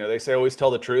use is, they say always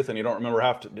tell the truth, and you don't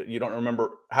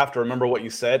have to remember what you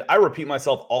said. I repeat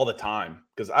myself all the time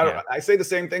because I say the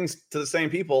same things to the same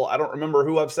people. I don't remember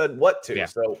who I've said what to. Yeah.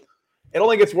 So it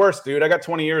only gets worse, dude. I got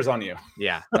 20 years on you.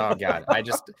 Yeah. Oh God.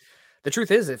 The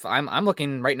truth is, if I'm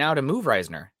looking right now to move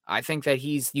Risner, I think that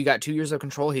you got 2 years of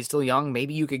control. He's still young.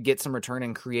 Maybe you could get some return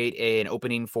and create an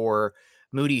opening for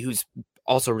Moody, who's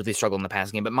also really struggled in the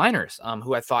past game, but Miners,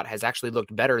 who I thought has actually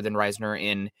looked better than Risner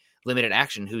in limited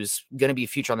action, who's going to be a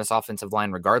future on this offensive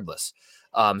line regardless.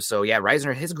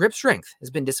 Risner, his grip strength has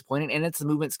been disappointing, and it's the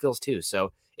movement skills too.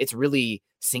 So it's really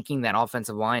sinking that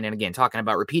offensive line. And again, talking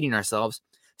about repeating ourselves,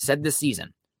 said this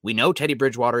season, we know Teddy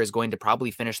Bridgewater is going to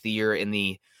probably finish the year in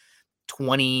the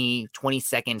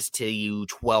 22nd to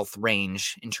 12th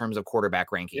range in terms of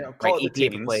quarterback ranking. Call it the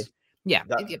teens. Play. Yeah,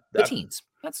 the teens.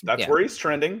 That's where he's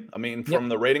trending. I mean, from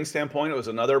the rating standpoint, it was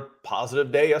another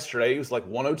positive day yesterday. He was like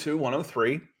 102,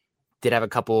 103. Did have a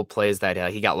couple of plays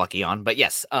that he got lucky on, but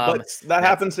yes. But that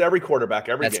happens to every quarterback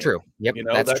every game. That's true. Yep,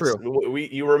 that's true.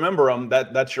 You remember them,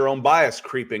 that's your own bias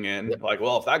creeping in. Yep. Like,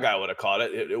 well, if that guy would have caught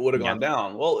it, it would have gone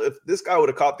down. Well, if this guy would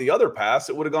have caught the other pass,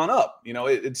 it would have gone up.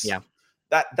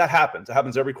 That happens. It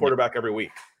happens every quarterback every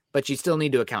week. But you still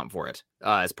need to account for it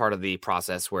as part of the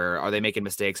process. Where are they making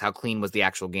mistakes? How clean was the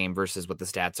actual game versus what the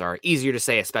stats are? Easier to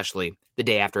say, especially the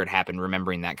day after it happened,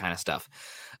 remembering that kind of stuff.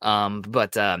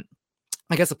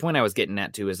 I guess the point I was getting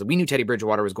at too is that we knew Teddy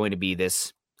Bridgewater was going to be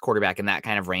this quarterback in that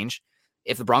kind of range.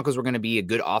 If the Broncos were going to be a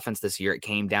good offense this year, it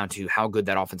came down to how good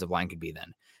that offensive line could be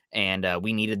then. And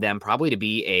we needed them probably to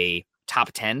be a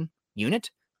top 10 unit,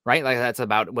 right? Like that's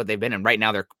about what they've been. And right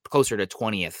now they're closer to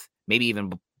 20th, maybe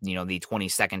even, the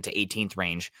 22nd to 18th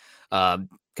range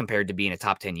compared to being a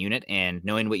top 10 unit. And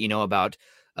knowing what you know about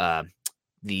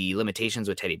the limitations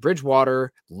with Teddy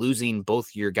Bridgewater, losing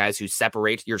both your guys who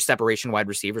separate your separation wide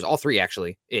receivers, all 3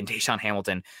 actually, in Tayshaun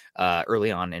Hamilton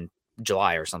early on in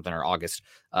July or something, or August,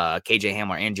 KJ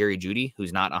Hamler and Jerry Jeudy,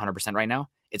 who's not 100% right now.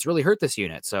 It's really hurt this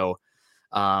unit. So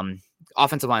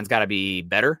offensive line's got to be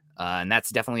better. And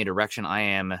that's definitely a direction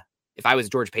if I was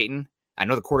George Payton, I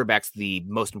know the quarterback's the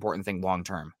most important thing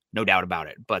long-term, no doubt about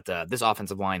it. But this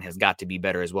offensive line has got to be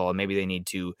better as well. And maybe they need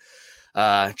to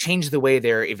change the way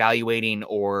they're evaluating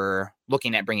or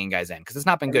looking at bringing guys in, because it's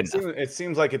not been good enough. It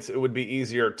seems like it would be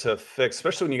easier to fix,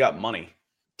 especially when you got money,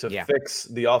 to fix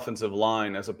the offensive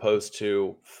line as opposed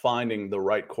to finding the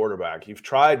right quarterback. You've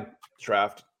tried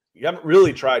draft. You haven't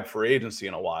really tried free agency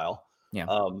in a while. Yeah.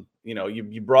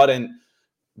 You brought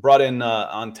in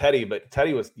on Teddy, but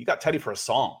you got Teddy for a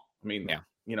song. I mean,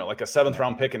 like a 7th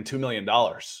round pick and $2 million.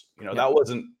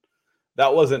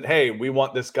 That wasn't, hey, we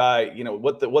want this guy.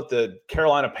 What the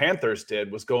Carolina Panthers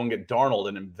did was go and get Darnold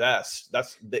and invest.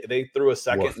 They threw a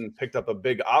second and picked up a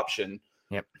big option.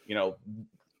 Yep.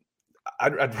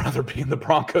 I'd rather be in the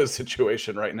Broncos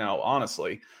situation right now,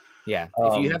 honestly. Yeah.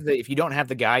 If you don't have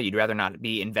the guy, you'd rather not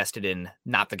be invested in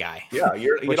not the guy. Yeah.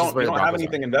 You don't have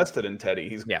anything invested in Teddy.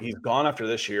 He's gone after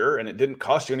this year, and it didn't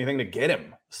cost you anything to get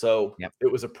him. So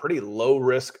it was a pretty low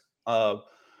risk move.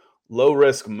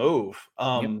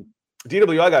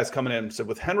 DWI guys coming in. So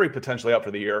with Henry potentially out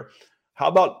for the year, how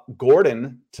about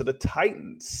Gordon to the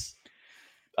Titans?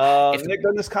 Nick,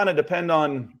 doesn't this kind of depend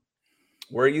on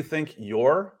where you think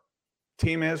your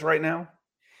team is right now?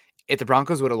 If the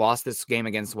Broncos would have lost this game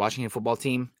against the Washington football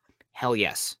team, hell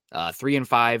yes.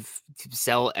 3-5,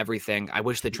 sell everything. I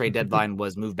wish the trade deadline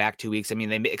was moved back 2 weeks. I mean,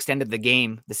 they extended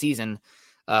the season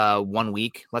 1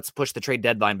 week. Let's push the trade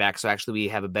deadline back so actually we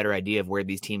have a better idea of where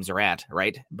these teams are at,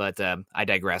 right? But I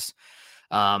digress.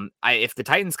 If the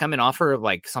Titans come and offer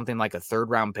like something like a 3rd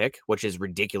round pick, which is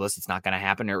ridiculous, it's not going to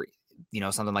happen, or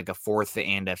something like a 4th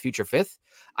and a future 5th,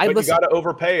 you got to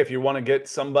overpay if you want to get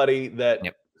somebody that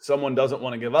someone doesn't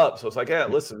want to give up. So it's like,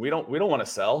 listen, we don't want to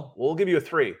sell. We'll give you a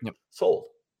 3. Sold.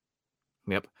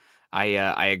 Yep.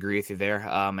 I agree with you there.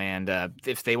 And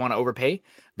if they want to overpay,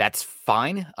 that's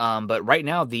fine. But right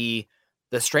now, the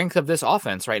strength of this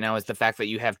offense right now is the fact that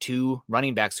you have 2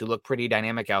 running backs who look pretty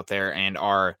dynamic out there and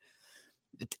are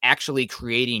actually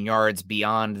creating yards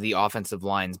beyond the offensive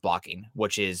line's blocking,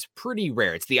 which is pretty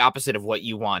rare. It's the opposite of what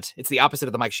you want. It's the opposite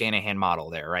of the Mike Shanahan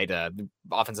model there, right? The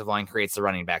offensive line creates the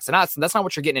running backs. And that's not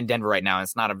what you're getting in Denver right now.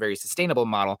 It's not a very sustainable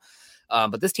model.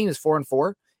 But this team is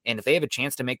 4-4. And if they have a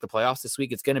chance to make the playoffs this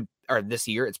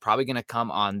year, it's probably going to come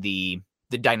on the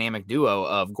dynamic duo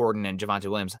of Gordon and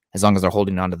Javonte Williams, as long as they're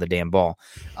holding on to the damn ball.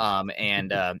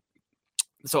 So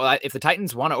if the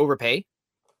Titans want to overpay,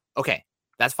 okay,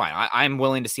 that's fine. I'm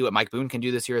willing to see what Mike Boone can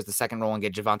do this year as the second role and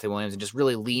get Javonte Williams and just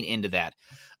really lean into that.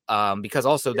 Because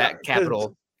also that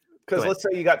capital. Because let's say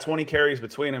you got 20 carries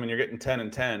between them and you're getting 10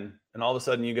 and 10, and all of a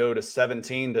sudden you go to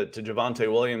 17 to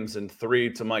Javonte Williams and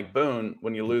 3 to Mike Boone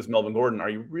when you lose Melvin Gordon. Are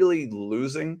you really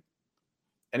losing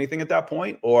anything at that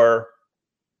point? Or,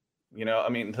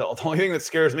 the only thing that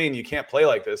scares me and you can't play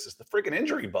like this is the freaking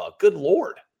injury bug. Good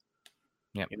Lord.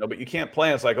 Yeah. But you can't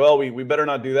plan. It's like, well, we better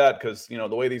not do that because, the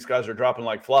way these guys are dropping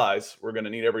like flies, we're going to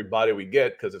need everybody we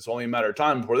get because it's only a matter of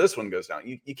time before this one goes down.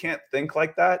 You can't think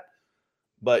like that,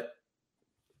 but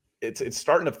it's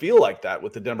starting to feel like that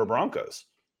with the Denver Broncos.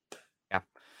 Yeah.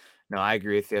 No, I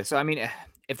agree with you. So,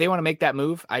 if they want to make that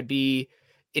move, I'd be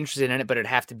interested in it, but it'd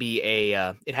have to be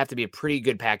a pretty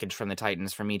good package from the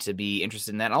Titans for me to be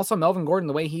interested in that. And also Melvin Gordon,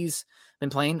 the way he's been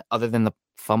playing, other than the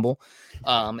fumble,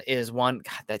 is one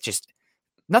that just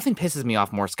nothing pisses me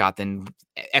off more, Scott, than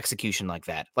execution like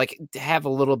that. Like, to have a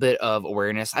little bit of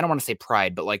awareness. I don't want to say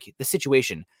pride, but like the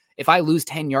situation. If I lose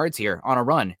 10 yards here on a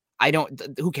run,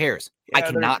 who cares? Yeah, I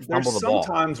cannot fumble the ball.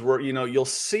 Sometimes where, you'll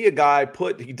see a guy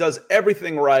he does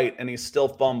everything right and he still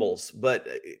fumbles. But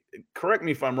correct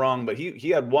me if I'm wrong, but he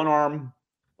had one arm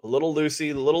a little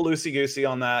loosey-goosey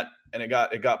on that, and it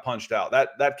got punched out.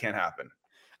 That can't happen.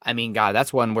 God,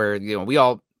 that's one where,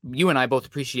 you and I both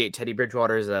appreciate Teddy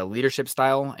Bridgewater's leadership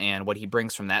style and what he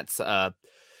brings from that side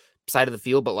of the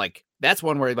field. But like, that's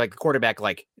one where like the quarterback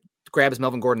like grabs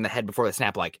Melvin Gordon in the head before the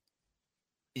snap. Like,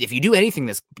 if you do anything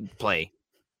this play,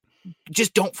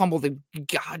 just don't fumble the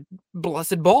God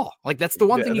blessed ball. Like, that's the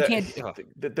one thing you can't do.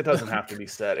 That doesn't have to be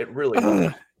said. It really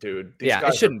doesn't, dude. These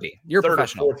guys it shouldn't be. You're third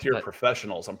professional. Or 4th year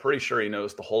professionals. I'm pretty sure he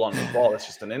knows to hold on to the ball. It's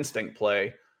just an instinct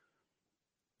play.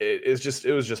 It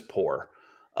was just poor.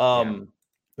 But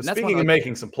speaking of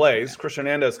making some plays, Christian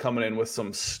Hernandez coming in with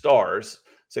some stars,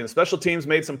 saying the special teams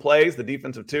made some plays. The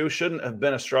defensive too shouldn't have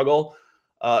been a struggle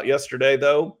yesterday,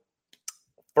 though.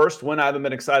 First win I haven't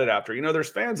been excited after. There's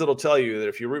fans that'll tell you that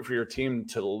if you root for your team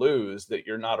to lose, that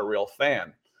you're not a real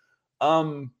fan.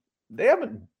 They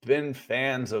haven't been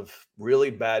fans of really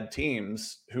bad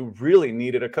teams who really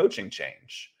needed a coaching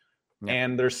change. Yeah.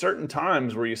 And there's certain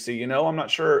times where you see, I'm not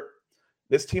sure.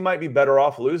 This team might be better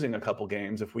off losing a couple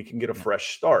games if we can get a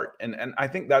fresh start. And I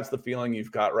think that's the feeling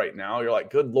you've got right now. You're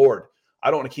like, good Lord, I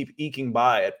don't want to keep eking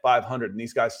by at 500 and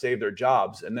these guys save their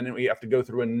jobs. And then we have to go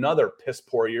through another piss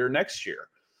poor year next year.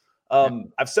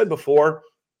 I've said before,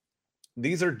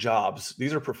 these are jobs.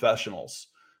 These are professionals.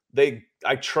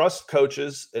 I trust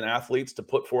coaches and athletes to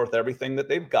put forth everything that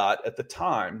they've got at the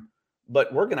time,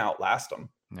 but we're going to outlast them.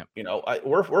 Yep.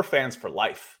 We're fans for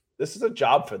life. This is a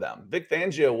job for them. Vic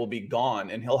Fangio will be gone,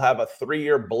 and he'll have a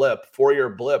 3-year blip, 4-year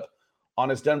blip on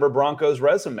his Denver Broncos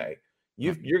resume.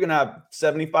 You're going to have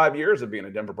 75 years of being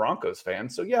a Denver Broncos fan.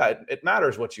 So, yeah, it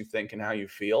matters what you think and how you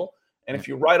feel. And if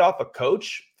you write off a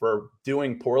coach for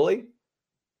doing poorly,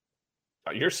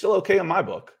 you're still okay in my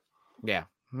book. Yeah.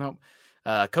 No.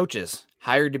 Coaches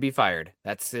hired to be fired.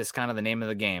 That's just kind of the name of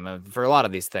the game for a lot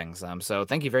of these things. So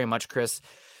thank you very much, Chris.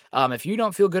 If you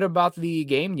don't feel good about the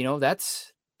game,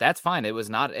 that's fine. It was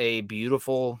not a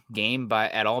beautiful game by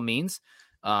at all means.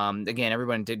 Again,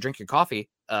 everyone did drink your coffee.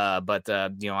 But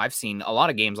I've seen a lot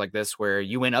of games like this where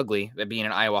you win ugly, being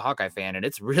an Iowa Hawkeye fan, and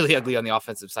it's really ugly on the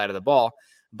offensive side of the ball.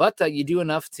 But you do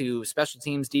enough to special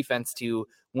teams defense to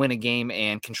win a game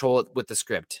and control it with the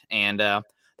script. And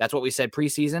that's what we said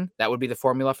preseason. That would be the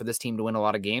formula for this team to win a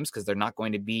lot of games because they're not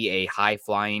going to be a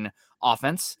high-flying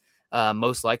offense,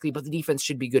 most likely. But the defense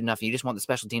should be good enough. You just want the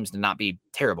special teams to not be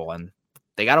terrible, and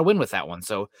they got to win with that one.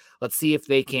 So let's see if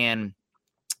they can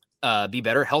be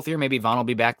better, healthier. Maybe Vaughn will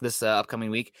be back this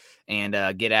upcoming week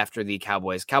and get after the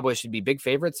Cowboys. Cowboys should be big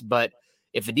favorites, but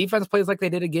if the defense plays like they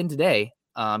did again today,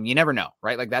 you never know,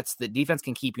 right? Like that's the defense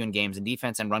can keep you in games, and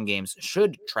defense and run games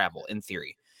should travel in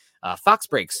theory. Fox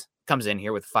Breaks comes in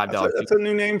here with $5. That's a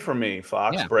new name for me.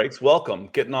 Fox Breaks. Welcome.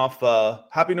 Getting off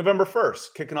happy November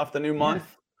 1st, kicking off the new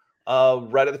month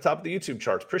right at the top of the YouTube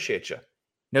charts. Appreciate you.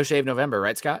 No Shave November,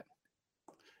 right, Scott?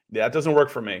 Yeah, it doesn't work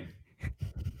for me.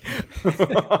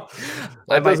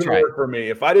 That doesn't work for me.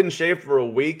 If I didn't shave for a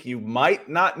week, you might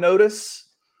not notice.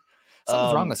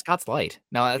 Something's wrong with Scott's light.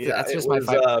 No, that's just my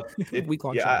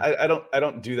week-long. Yeah, I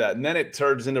don't do that, and then it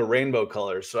turns into rainbow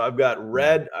colors. So I've got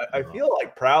red. I feel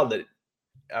like proud that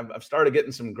I've started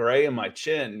getting some gray in my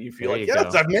chin. You feel like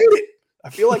yes, I've made it. I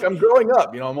feel like I'm growing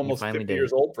up. I'm almost 50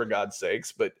 years old for God's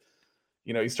sakes. But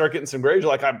you start getting some grays.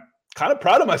 You're like, I'm kind of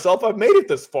proud of myself. I've made it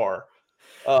this far.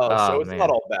 So it's not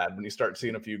all bad when you start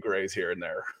seeing a few grays here and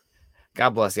there.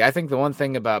 God bless you. I think the one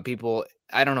thing about people,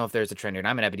 I don't know if there's a trend here, and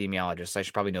I'm an epidemiologist, so I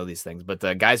should probably know these things, but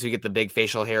the guys who get the big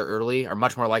facial hair early are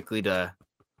much more likely to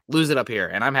lose it up here.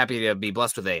 And I'm happy to be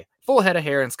blessed with a full head of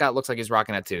hair, and Scott looks like he's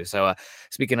rocking it too. So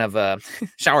speaking of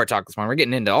shower talk this morning, we're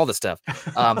getting into all this stuff.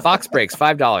 Fox Breaks,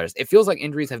 $5. It feels like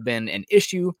injuries have been an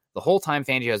issue the whole time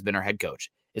Fangio has been our head coach.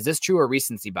 Is this true or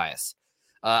recency bias?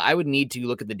 I would need to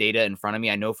look at the data in front of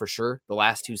me. I know for sure the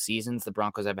last 2 seasons, the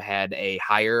Broncos have had a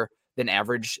higher than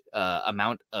average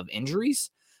amount of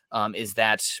injuries. Is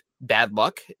that bad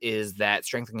luck? Is that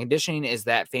strength and conditioning? Is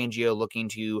that Fangio looking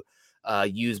to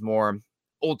use more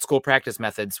old school practice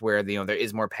methods where there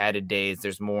is more padded days,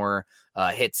 there's more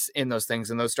hits in those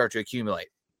things, and those start to accumulate?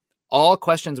 All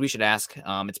questions we should ask.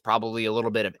 It's probably a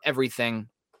little bit of everything.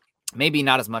 Maybe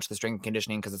not as much the strength and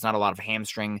conditioning because it's not a lot of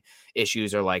hamstring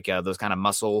issues or like those kind of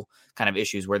muscle kind of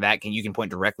issues where you can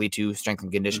point directly to strength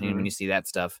and conditioning when you see that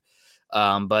stuff.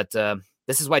 But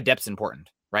this is why depth's important,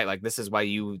 right? Like this is why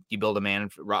you build a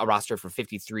roster for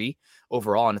 53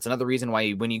 overall. And it's another reason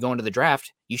why when you go into the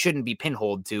draft, you shouldn't be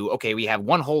pinholed to, okay, we have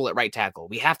one hole at right tackle.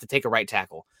 We have to take a right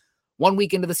tackle. 1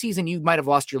 week into the season, you might have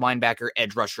lost your linebacker,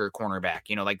 edge rusher, cornerback.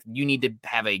 Like you need to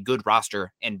have a good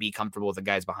roster and be comfortable with the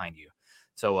guys behind you.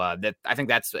 So I think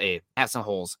that's have some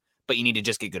holes, but you need to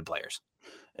just get good players.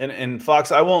 And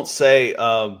Fox, I won't say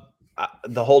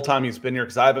the whole time he's been here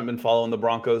because I haven't been following the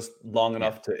Broncos long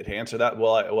enough to answer that.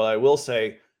 Well, I will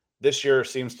say this year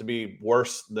seems to be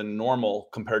worse than normal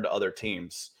compared to other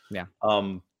teams. Yeah.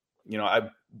 I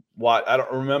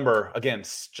don't remember, again,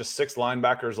 just 6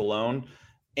 linebackers alone,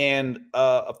 and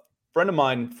a friend of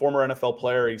mine, former NFL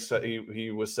player, he said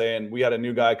he was saying we had a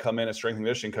new guy come in as strength and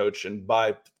conditioning coach, and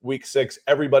by week 6,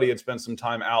 everybody had spent some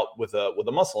time out with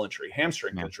a muscle injury,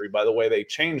 hamstring injury, by the way they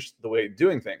changed the way of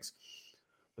doing things.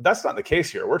 But that's not the case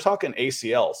here. We're talking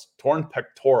ACLs, torn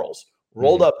pectorals,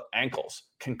 rolled up ankles,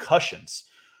 concussions,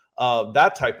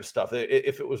 that type of stuff.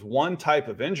 If it was one type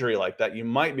of injury like that, you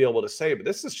might be able to say, but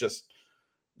this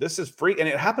is free, and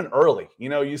it happened early.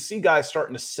 You see guys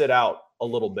starting to sit out a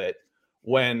little bit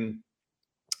when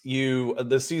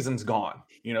the season's gone.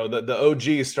 The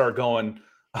OGs start going,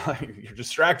 you're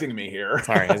distracting me here.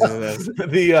 Sorry.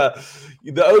 The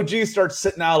OGs start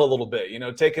sitting out a little bit,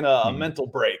 taking a mental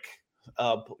break,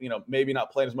 maybe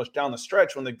not playing as much down the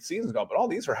stretch when the season's gone, but all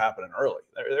these are happening early.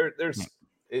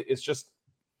 It's just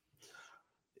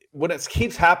when it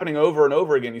keeps happening over and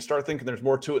over again, you start thinking there's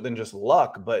more to it than just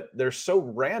luck, but they're so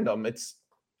random. It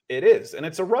is. And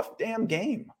it's a rough damn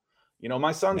game.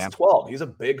 My son's 12. He's a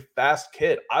big, fast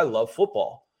kid. I love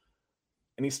football.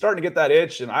 And he's starting to get that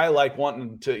itch. And I like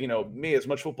wanting to, me as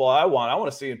much football I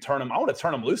want to see him turn him. I want to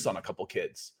turn him loose on a couple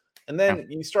kids. And then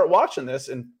you start watching this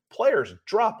and players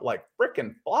drop like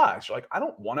freaking flies. You're like, I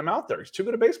don't want him out there. He's too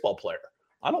good a baseball player.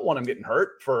 I don't want him getting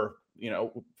hurt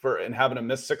and having to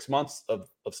miss 6 months of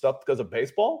stuff because of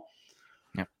baseball.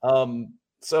 Yeah.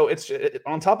 So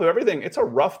on top of everything, it's a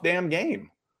rough damn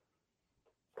game.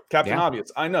 Captain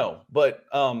Obvious, I know, but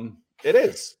it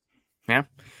is. Yeah,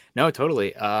 no,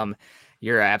 totally.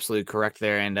 You're absolutely correct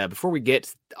there. And before we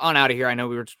get on out of here, I know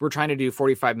we're trying to do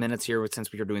 45 minutes here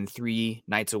since we are doing 3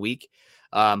 nights a week.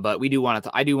 But I do want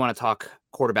to talk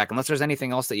quarterback, unless there's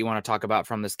anything else that you want to talk about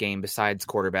from this game besides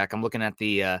quarterback. I'm looking at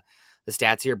the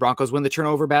stats here. Broncos win the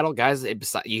turnover battle, guys.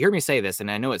 You hear me say this,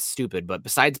 and I know it's stupid, but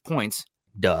besides points,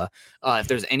 if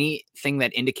there's anything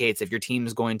that indicates if your team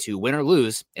is going to win or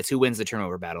lose, it's who wins the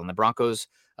turnover battle. And the Broncos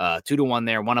 2-1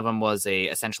 there. One of them was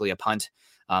essentially a punt.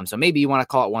 So maybe you want to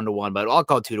call it 1-1, but I'll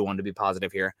call it 2-1 to be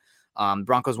positive here.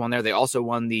 Broncos won there. They also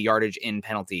won the yardage in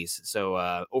penalties.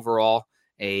 So overall,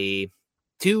 2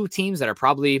 teams that are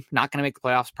probably not going to make the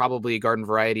playoffs, probably garden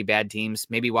variety bad teams.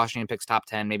 Maybe Washington picks top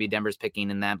 10. Maybe Denver's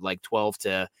picking in that like 12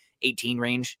 to 18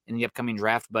 range in the upcoming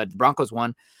draft. But the Broncos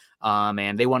won,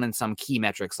 and they won in some key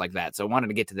metrics like that. So I wanted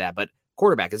to get to that. But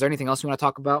quarterback, is there anything else you want to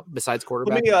talk about besides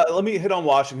quarterback? Let me hit on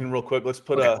Washington real quick. Let's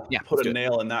put a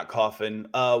nail in that coffin.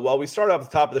 While we started off the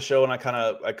top of the show, and I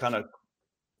kind of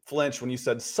flinched when you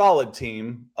said solid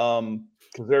team,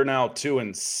 because they're now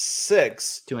 2-6.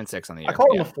 2-6 on the year. I call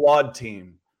them a flawed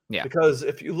team. Yeah. Because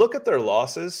if you look at their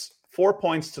losses, 4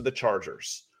 points to the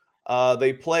Chargers.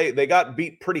 They got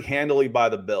beat pretty handily by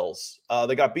the Bills.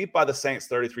 They got beat by the Saints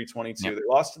 33-22. They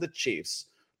lost to the Chiefs.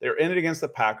 They were in it against the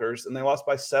Packers, and they lost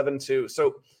by 7-2.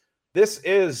 So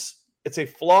it's a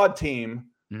flawed team,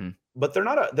 but they're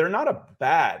not a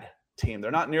bad team.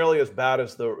 They're not nearly as bad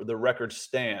as the record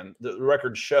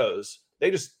shows.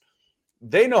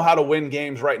 They know how to win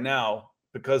games right now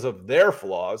because of their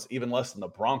flaws, even less than the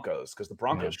Broncos, because the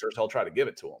Broncos sure as hell try to give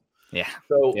it to them. Yeah.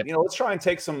 So, let's try and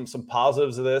take some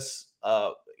positives of this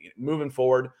moving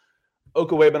forward.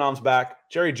 Okuwebanam's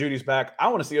back. Jerry Jeudy's back. I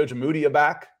want to see Ojemudia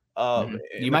back.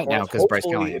 You might now because Bryce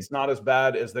Callahan. It's not as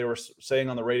bad as they were saying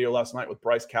on the radio last night with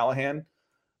Bryce Callahan,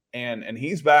 and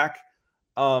he's back.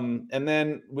 And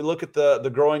then we look at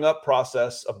the growing up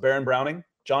process of Baron Browning,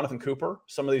 Jonathan Cooper,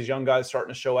 some of these young guys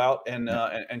starting to show out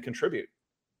and contribute.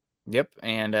 Yep.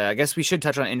 And I guess we should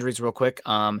touch on injuries real quick.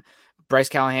 Bryce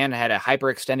Callahan had a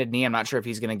hyperextended knee. I'm not sure if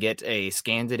he's going to get a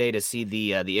scan today to see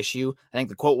the issue. I think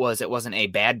the quote was it wasn't a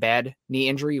bad knee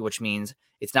injury, which means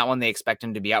it's not one they expect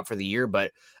him to be out for the year.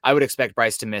 But I would expect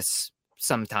Bryce to miss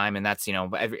some time, and that's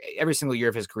every single year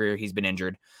of his career he's been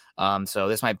injured. So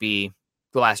this might be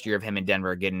the last year of him in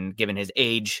Denver, given his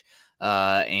age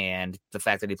and the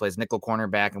fact that he plays nickel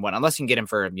cornerback and whatnot. Unless you can get him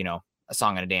for a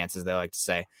song and a dance, as they like to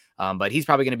say. But he's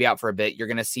probably going to be out for a bit. You're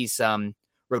going to see some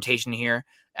rotation here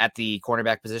at the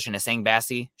cornerback position. Asang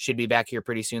Bassi should be back here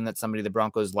pretty soon. That's somebody the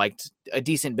Broncos liked a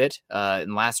decent bit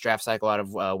in last draft cycle out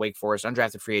of Wake Forest,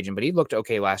 undrafted free agent, but he looked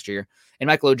okay last year. And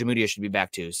Michael Ojemudia should be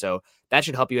back too. So that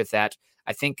should help you with that.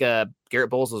 I think Garrett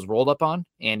Bowles was rolled up on,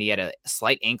 and he had a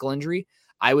slight ankle injury.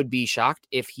 I would be shocked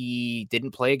if he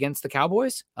didn't play against the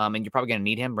Cowboys. And you're probably going to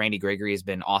need him. Randy Gregory has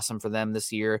been awesome for them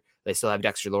this year. They still have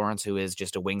Dexter Lawrence, who is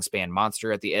just a wingspan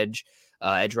monster at the edge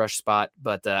rush spot.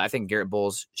 But I think Garrett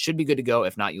Bowles should be good to go.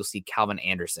 If not, you'll see Calvin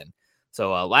Anderson.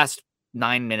 So last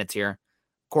 9 minutes here,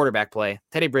 quarterback play.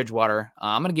 Teddy Bridgewater.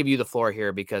 I'm going to give you the floor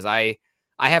here because I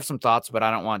have some thoughts, but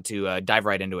I don't want to dive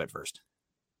right into it first.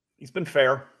 He's been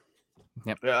fair.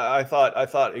 Yep. Yeah, I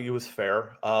thought he was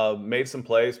fair. Made some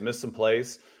plays, missed some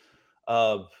plays.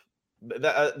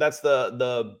 That's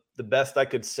the best I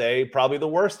could say. Probably the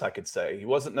worst I could say. He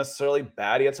wasn't necessarily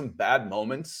bad. He had some bad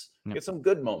moments. He had some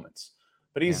good moments,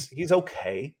 but he's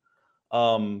okay.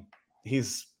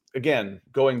 He's, again,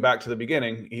 going back to the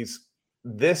beginning.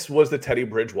 This was the Teddy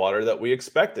Bridgewater that we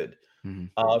expected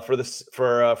for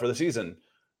the season.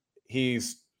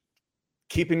 He's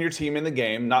keeping your team in the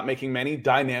game, not making many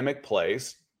dynamic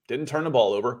plays. Didn't turn the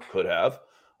ball over, could have.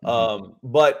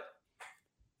 But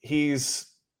he's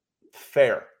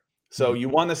fair. So you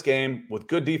won this game with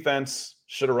good defense,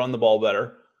 should have run the ball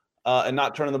better, and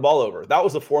not turning the ball over. That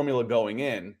was the formula going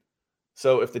in.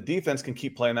 So if the defense can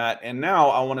keep playing that, and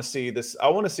now I want to see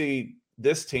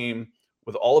this team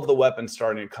with all of the weapons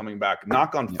coming back.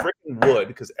 Knock on freaking wood,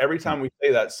 because every time we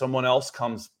say that, someone else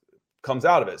comes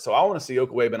out of it. So I want to see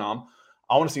Okuwebanam.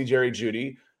 I want to see Jerry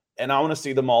Jeudy, and I want to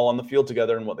see them all on the field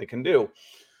together and what they can do.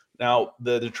 Now,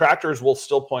 the detractors will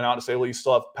still point out and say, well, you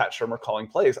still have Pat Shurmur calling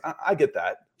plays. I get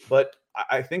that. But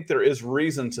I think there is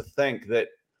reason to think that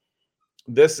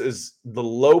this is the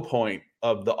low point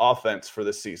of the offense for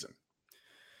this season.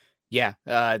 Yeah,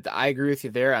 I agree with you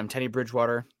there. Teddy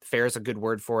Bridgewater, fair is a good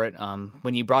word for it.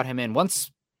 When you brought him in, once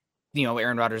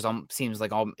Aaron Rodgers seems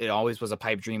like it always was a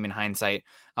pipe dream in hindsight.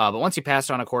 But once you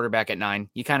passed on a quarterback at 9,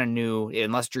 you kind of knew,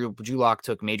 unless Drew Lock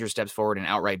took major steps forward and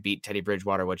outright beat Teddy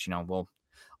Bridgewater, which we'll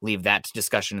leave that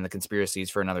discussion and the conspiracies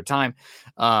for another time.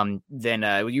 Then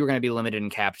you were going to be limited and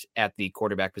capped at the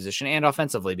quarterback position and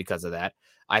offensively because of that.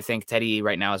 I think Teddy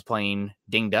right now is playing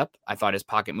dinged up. I thought his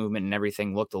pocket movement and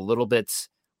everything looked a little bit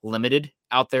limited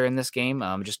out there in this game.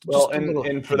 And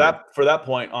for that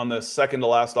point on the second to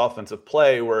last offensive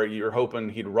play where you're hoping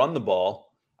he'd run the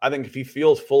ball, I think if he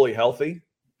feels fully healthy,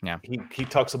 he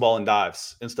tucks the ball and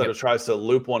dives instead of tries to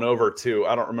loop one over to,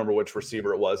 I don't remember which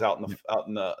receiver it was, out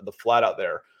in the flat out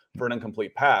there for an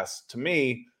incomplete pass. To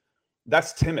me,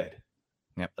 that's timid.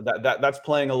 That's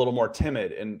playing a little more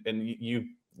timid, and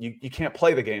you can't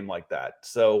play the game like that.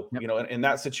 So in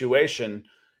that situation,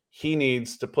 he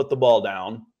needs to put the ball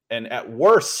down and at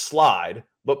worst slide,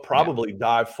 but probably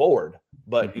dive forward.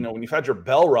 But when you've had your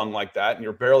bell rung like that and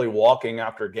you're barely walking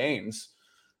after games,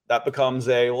 that becomes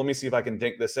let me see if I can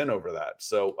dink this in over that.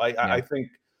 So I think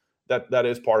that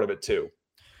is part of it too.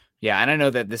 Yeah, and I know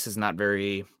that this is not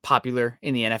very popular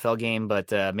in the NFL game,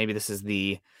 but maybe this is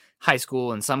the high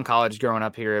school and some college growing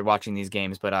up here watching these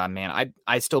games. But man,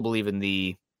 I still believe in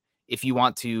if you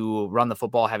want to run the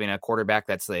football, having a quarterback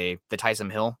that's the Taysom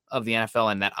Hill of the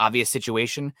NFL in that obvious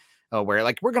situation where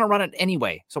we're going to run it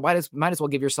anyway. So might as well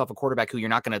give yourself a quarterback who you're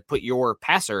not going to put your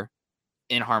passer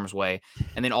in harm's way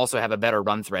and then also have a better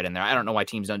run threat in there. I don't know why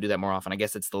teams don't do that more often. I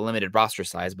guess it's the limited roster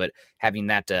size, but having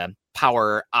that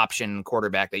power option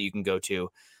quarterback that you can go to.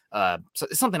 So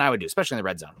it's something I would do, especially in the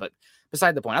red zone. But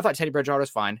beside the point, I thought Teddy Bridgewater was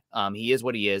fine. He is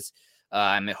what he is.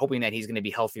 I'm hoping that he's going to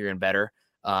be healthier and better.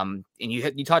 And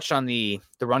you touched on the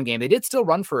run game. They did still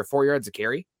run for 4 yards a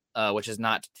carry, which is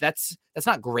that's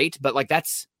not great, but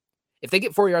if they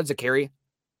get 4 yards a carry,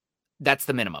 that's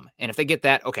the minimum. And if they get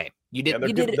that, okay, they're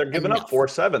giving up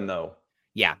 4-7 though.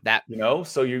 Yeah, that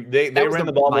so they ran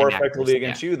the ball more effectively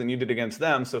against you than you did against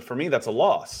them. So for me, that's a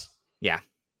loss. Yeah.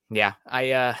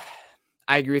 I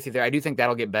agree with you there. I do think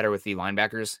that'll get better with the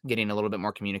linebackers getting a little bit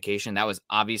more communication. That was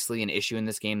obviously an issue in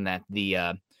this game that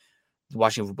the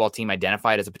Washington football team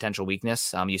identified as a potential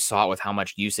weakness. You saw it with how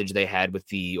much usage they had with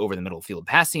the over the middle field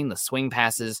passing, the swing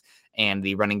passes, and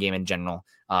the running game in general.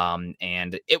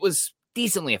 And it was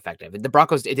decently effective. It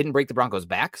didn't break the Broncos'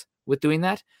 backs with doing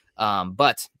that.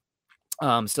 But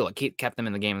still, it kept them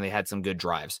in the game, and they had some good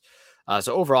drives.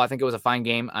 So overall, I think it was a fine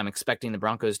game. I'm expecting the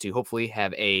Broncos to hopefully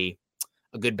have a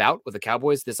good bout with the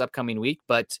Cowboys this upcoming week,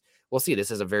 but we'll see.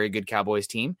 This is a very good Cowboys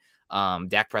team.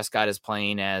 Dak Prescott is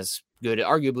playing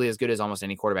arguably as good as almost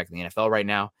any quarterback in the NFL right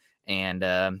now. And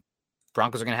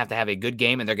Broncos are going to have a good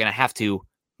game, and they're going to have to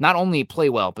not only play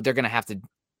well, but they're going to have to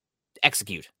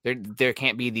execute. There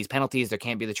can't be these penalties. There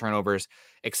can't be the turnovers,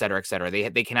 et cetera, et cetera.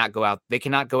 They cannot go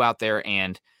out there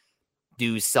and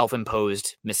do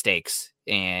self-imposed mistakes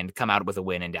and come out with a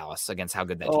win in Dallas against how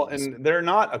good that team is. And they're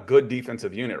not a good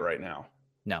defensive unit right now.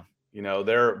 No.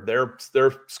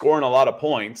 They're scoring a lot of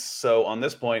points. So on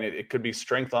this point, it could be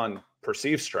strength on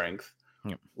perceived strength.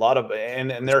 Yep. A lot of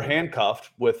and they're handcuffed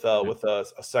with a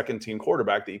second team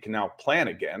quarterback that you can now plan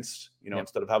against.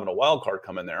 Instead of having a wild card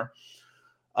come in there.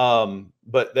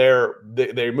 But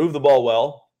they move the ball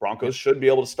well. Broncos should be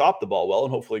able to stop the ball well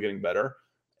and hopefully getting better.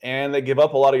 And they give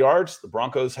up a lot of yards. The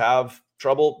Broncos have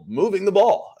trouble moving the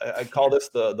ball. I call this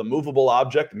the movable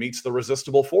object meets the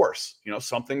resistible force.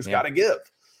 Something's got to give.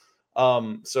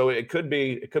 So it could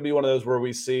be one of those where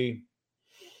we see.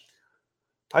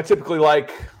 I typically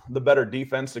like the better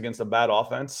defense against a bad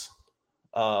offense.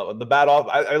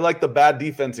 I like the bad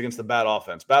defense against the bad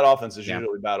offense. Bad offense is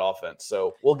usually bad offense.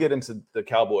 So we'll get into the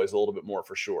Cowboys a little bit more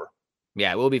for sure.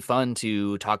 Yeah, it will be fun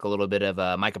to talk a little bit of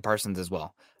Micah Parsons as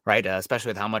well, right?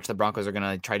 Especially with how much the Broncos are going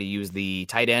to try to use the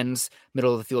tight ends,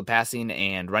 middle of the field passing,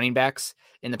 and running backs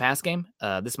in the pass game.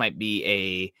 This might be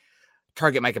a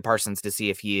target Micah Parsons to see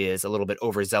if he is a little bit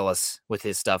overzealous with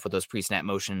his stuff, with those pre-snap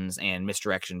motions and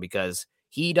misdirection, because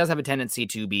he does have a tendency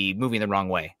to be moving the wrong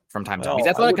way from time to time. He's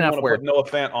athletic enough where put Noah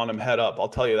Fant on him head up. I'll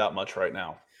tell you that much right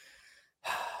now.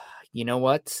 You know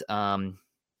what?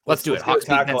 Let's do it. Hawks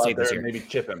tackle out there and maybe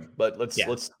chip him, but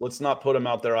let's not put him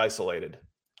out there isolated.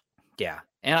 Yeah,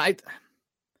 and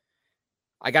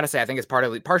I gotta say, I think it's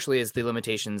partially is the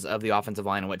limitations of the offensive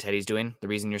line and what Teddy's doing. The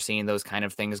reason you're seeing those kind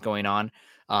of things going on,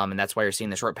 and that's why you're seeing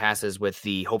the short passes with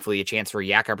the hopefully a chance for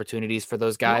yak opportunities for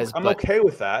those guys. I'm okay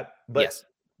with that, but yes.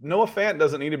 Noah Fant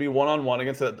doesn't need to be one-on-one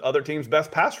against the other team's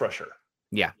best pass rusher.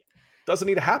 Yeah. Doesn't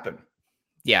need to happen.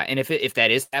 Yeah, and if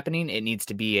that is happening, it needs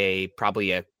to be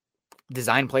probably a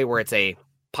design play where it's a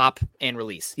pop and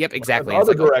release. Yep, exactly. The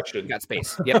other direction. You got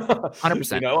space. Yep,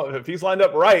 100%. You know, if he's lined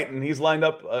up right and he's lined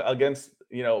up against,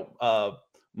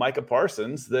 Micah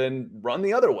Parsons, then run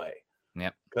the other way.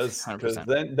 Yep, because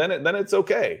then it's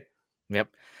okay. Yep.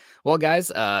 Well,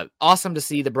 guys, awesome to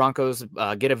see the Broncos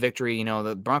get a victory. You know,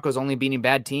 the Broncos only beating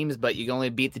bad teams, but you can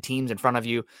only beat the teams in front of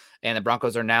you. And the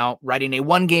Broncos are now riding a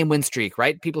 1-game win streak,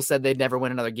 right? People said they'd never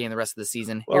win another game the rest of the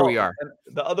season. Well, here we are. And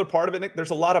the other part of it, Nick,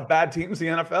 there's a lot of bad teams in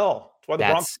the NFL. That's why the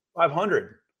Broncos are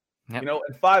 500. Yep. And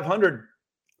 500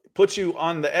 puts you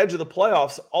on the edge of the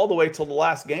playoffs all the way till the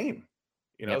last game.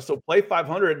 So play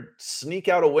 500, sneak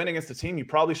out a win against a team you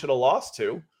probably should have lost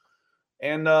to.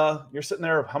 And you're sitting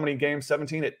there, how many games?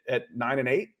 17 at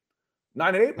 9-8?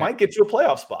 9-8 might get you a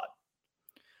playoff spot.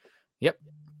 Yep.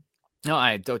 No,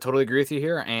 I totally agree with you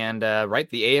here. And right,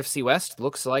 the AFC West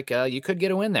looks like you could get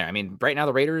a win there. I mean, right now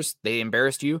the Raiders, they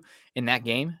embarrassed you in that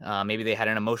game. Maybe they had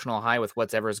an emotional high with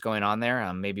whatever's going on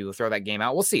there. Maybe we'll throw that game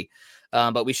out. We'll see.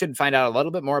 But we should find out a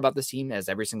little bit more about this team as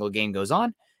every single game goes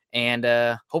on. And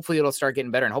hopefully it'll start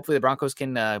getting better. And hopefully the Broncos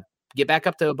can get back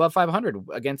up to above 500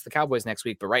 against the Cowboys next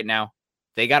week. But right now,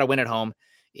 they got to win at home,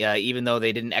 even though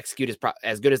they didn't execute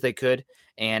as good as they could.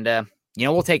 And,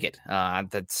 we'll take it.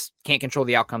 That's can't control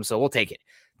the outcome, so we'll take it.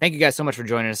 Thank you guys so much for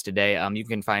joining us today. You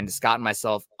can find Scott and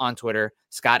myself on Twitter,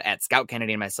 Scott at Scout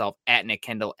Kennedy, and myself at Nick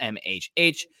Kendall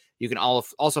MHH. You can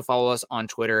also follow us on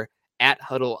Twitter at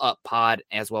Huddle Up Pod,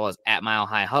 as well as at Mile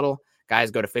High Huddle. Guys,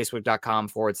 go to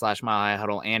facebook.com/Mile High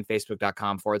Huddle and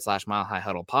facebook.com/Mile High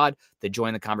Huddle Pod to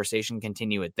join the conversation.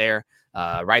 Continue it there.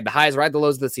 Ride the highs, ride the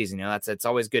lows of the season. It's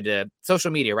always good to social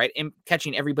media, right?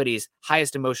 Catching everybody's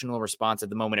highest emotional response at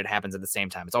the moment it happens at the same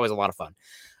time. It's always a lot of fun.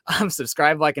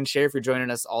 Subscribe, like, and share if you're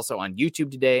joining us also on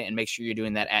YouTube today. And make sure you're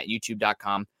doing that at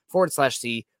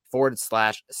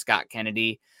youtube.com/C/Scott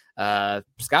Kennedy.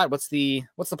 Scott, what's the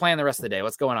plan the rest of the day?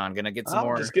 What's going on? Gonna get some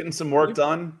more. Just getting some work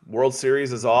done. World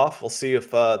Series is off. We'll see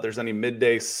if there's any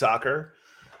midday soccer,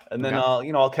 and then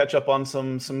I'll catch up on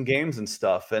some games and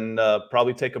stuff, and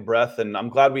probably take a breath. And I'm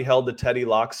glad we held the Teddy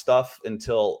Lock stuff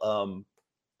until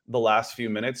the last few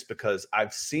minutes, because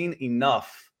I've seen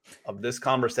enough of this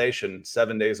conversation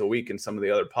 7 days a week in some of the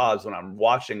other pods when I'm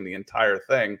watching the entire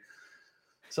thing.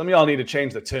 Some of y'all need to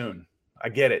change the tune. I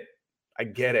get it.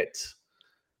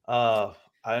 I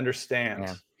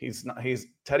understand. Yeah.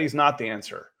 Teddy's not the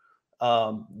answer.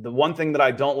 The one thing that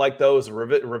I don't like, though, is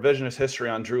revisionist history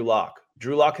on Drew Lock.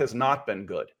 Drew Lock has not been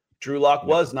good. Drew Lock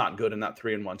was not good in that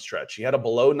 3-1 stretch. He had a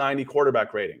below 90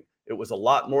 quarterback rating. It was a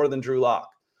lot more than Drew Lock.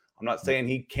 I'm not saying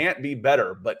he can't be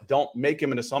better, but don't make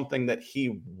him into something that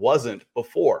he wasn't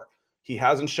before. He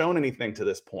hasn't shown anything to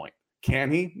this point.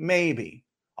 Can he? Maybe.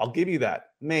 I'll give you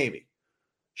that. Maybe.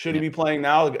 Should he be playing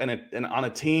now on a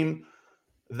team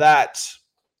that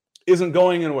isn't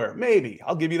going anywhere? Maybe.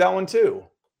 I'll give you that one too.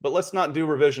 But let's not do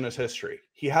revisionist history.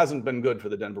 He hasn't been good for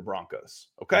the Denver Broncos.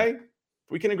 Okay? If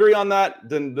we can agree on that,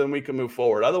 then we can move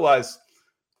forward. Otherwise,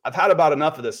 I've had about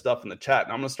enough of this stuff in the chat,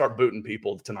 and I'm going to start booting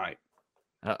people tonight.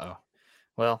 Uh-oh.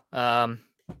 Well, I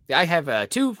have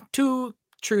two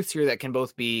truths here that can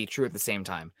both be true at the same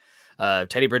time.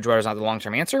 Teddy Bridgewater is not the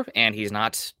long-term answer, and he's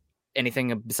not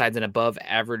anything besides an above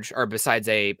average, or besides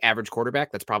a average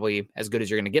quarterback. That's probably as good as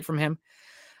you're going to get from him.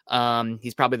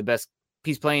 He's probably the best.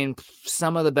 He's playing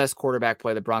some of the best quarterback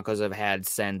play the Broncos have had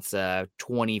since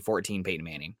 2014 Peyton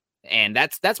Manning. And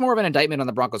that's more of an indictment on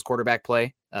the Broncos quarterback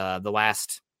play the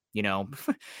last,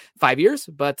 5 years,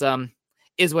 but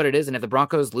is what it is. And if the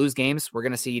Broncos lose games, we're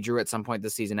going to see Drew at some point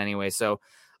this season anyway. So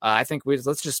I think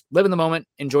let's just live in the moment,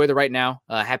 enjoy the right now.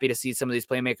 Happy to see some of these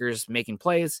playmakers making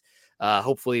plays.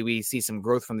 Hopefully we see some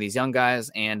growth from these young guys,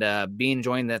 and be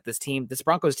enjoying that this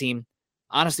Broncos team,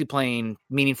 honestly playing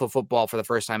meaningful football for the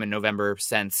first time in November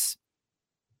since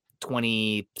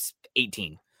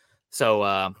 2018. So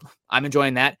I'm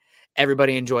enjoying that.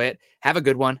 Everybody enjoy it. Have a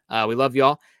good one. We love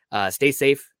y'all. Stay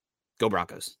safe. Go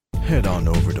Broncos. Head on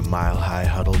over to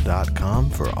milehighhuddle.com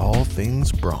for all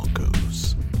things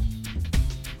Broncos.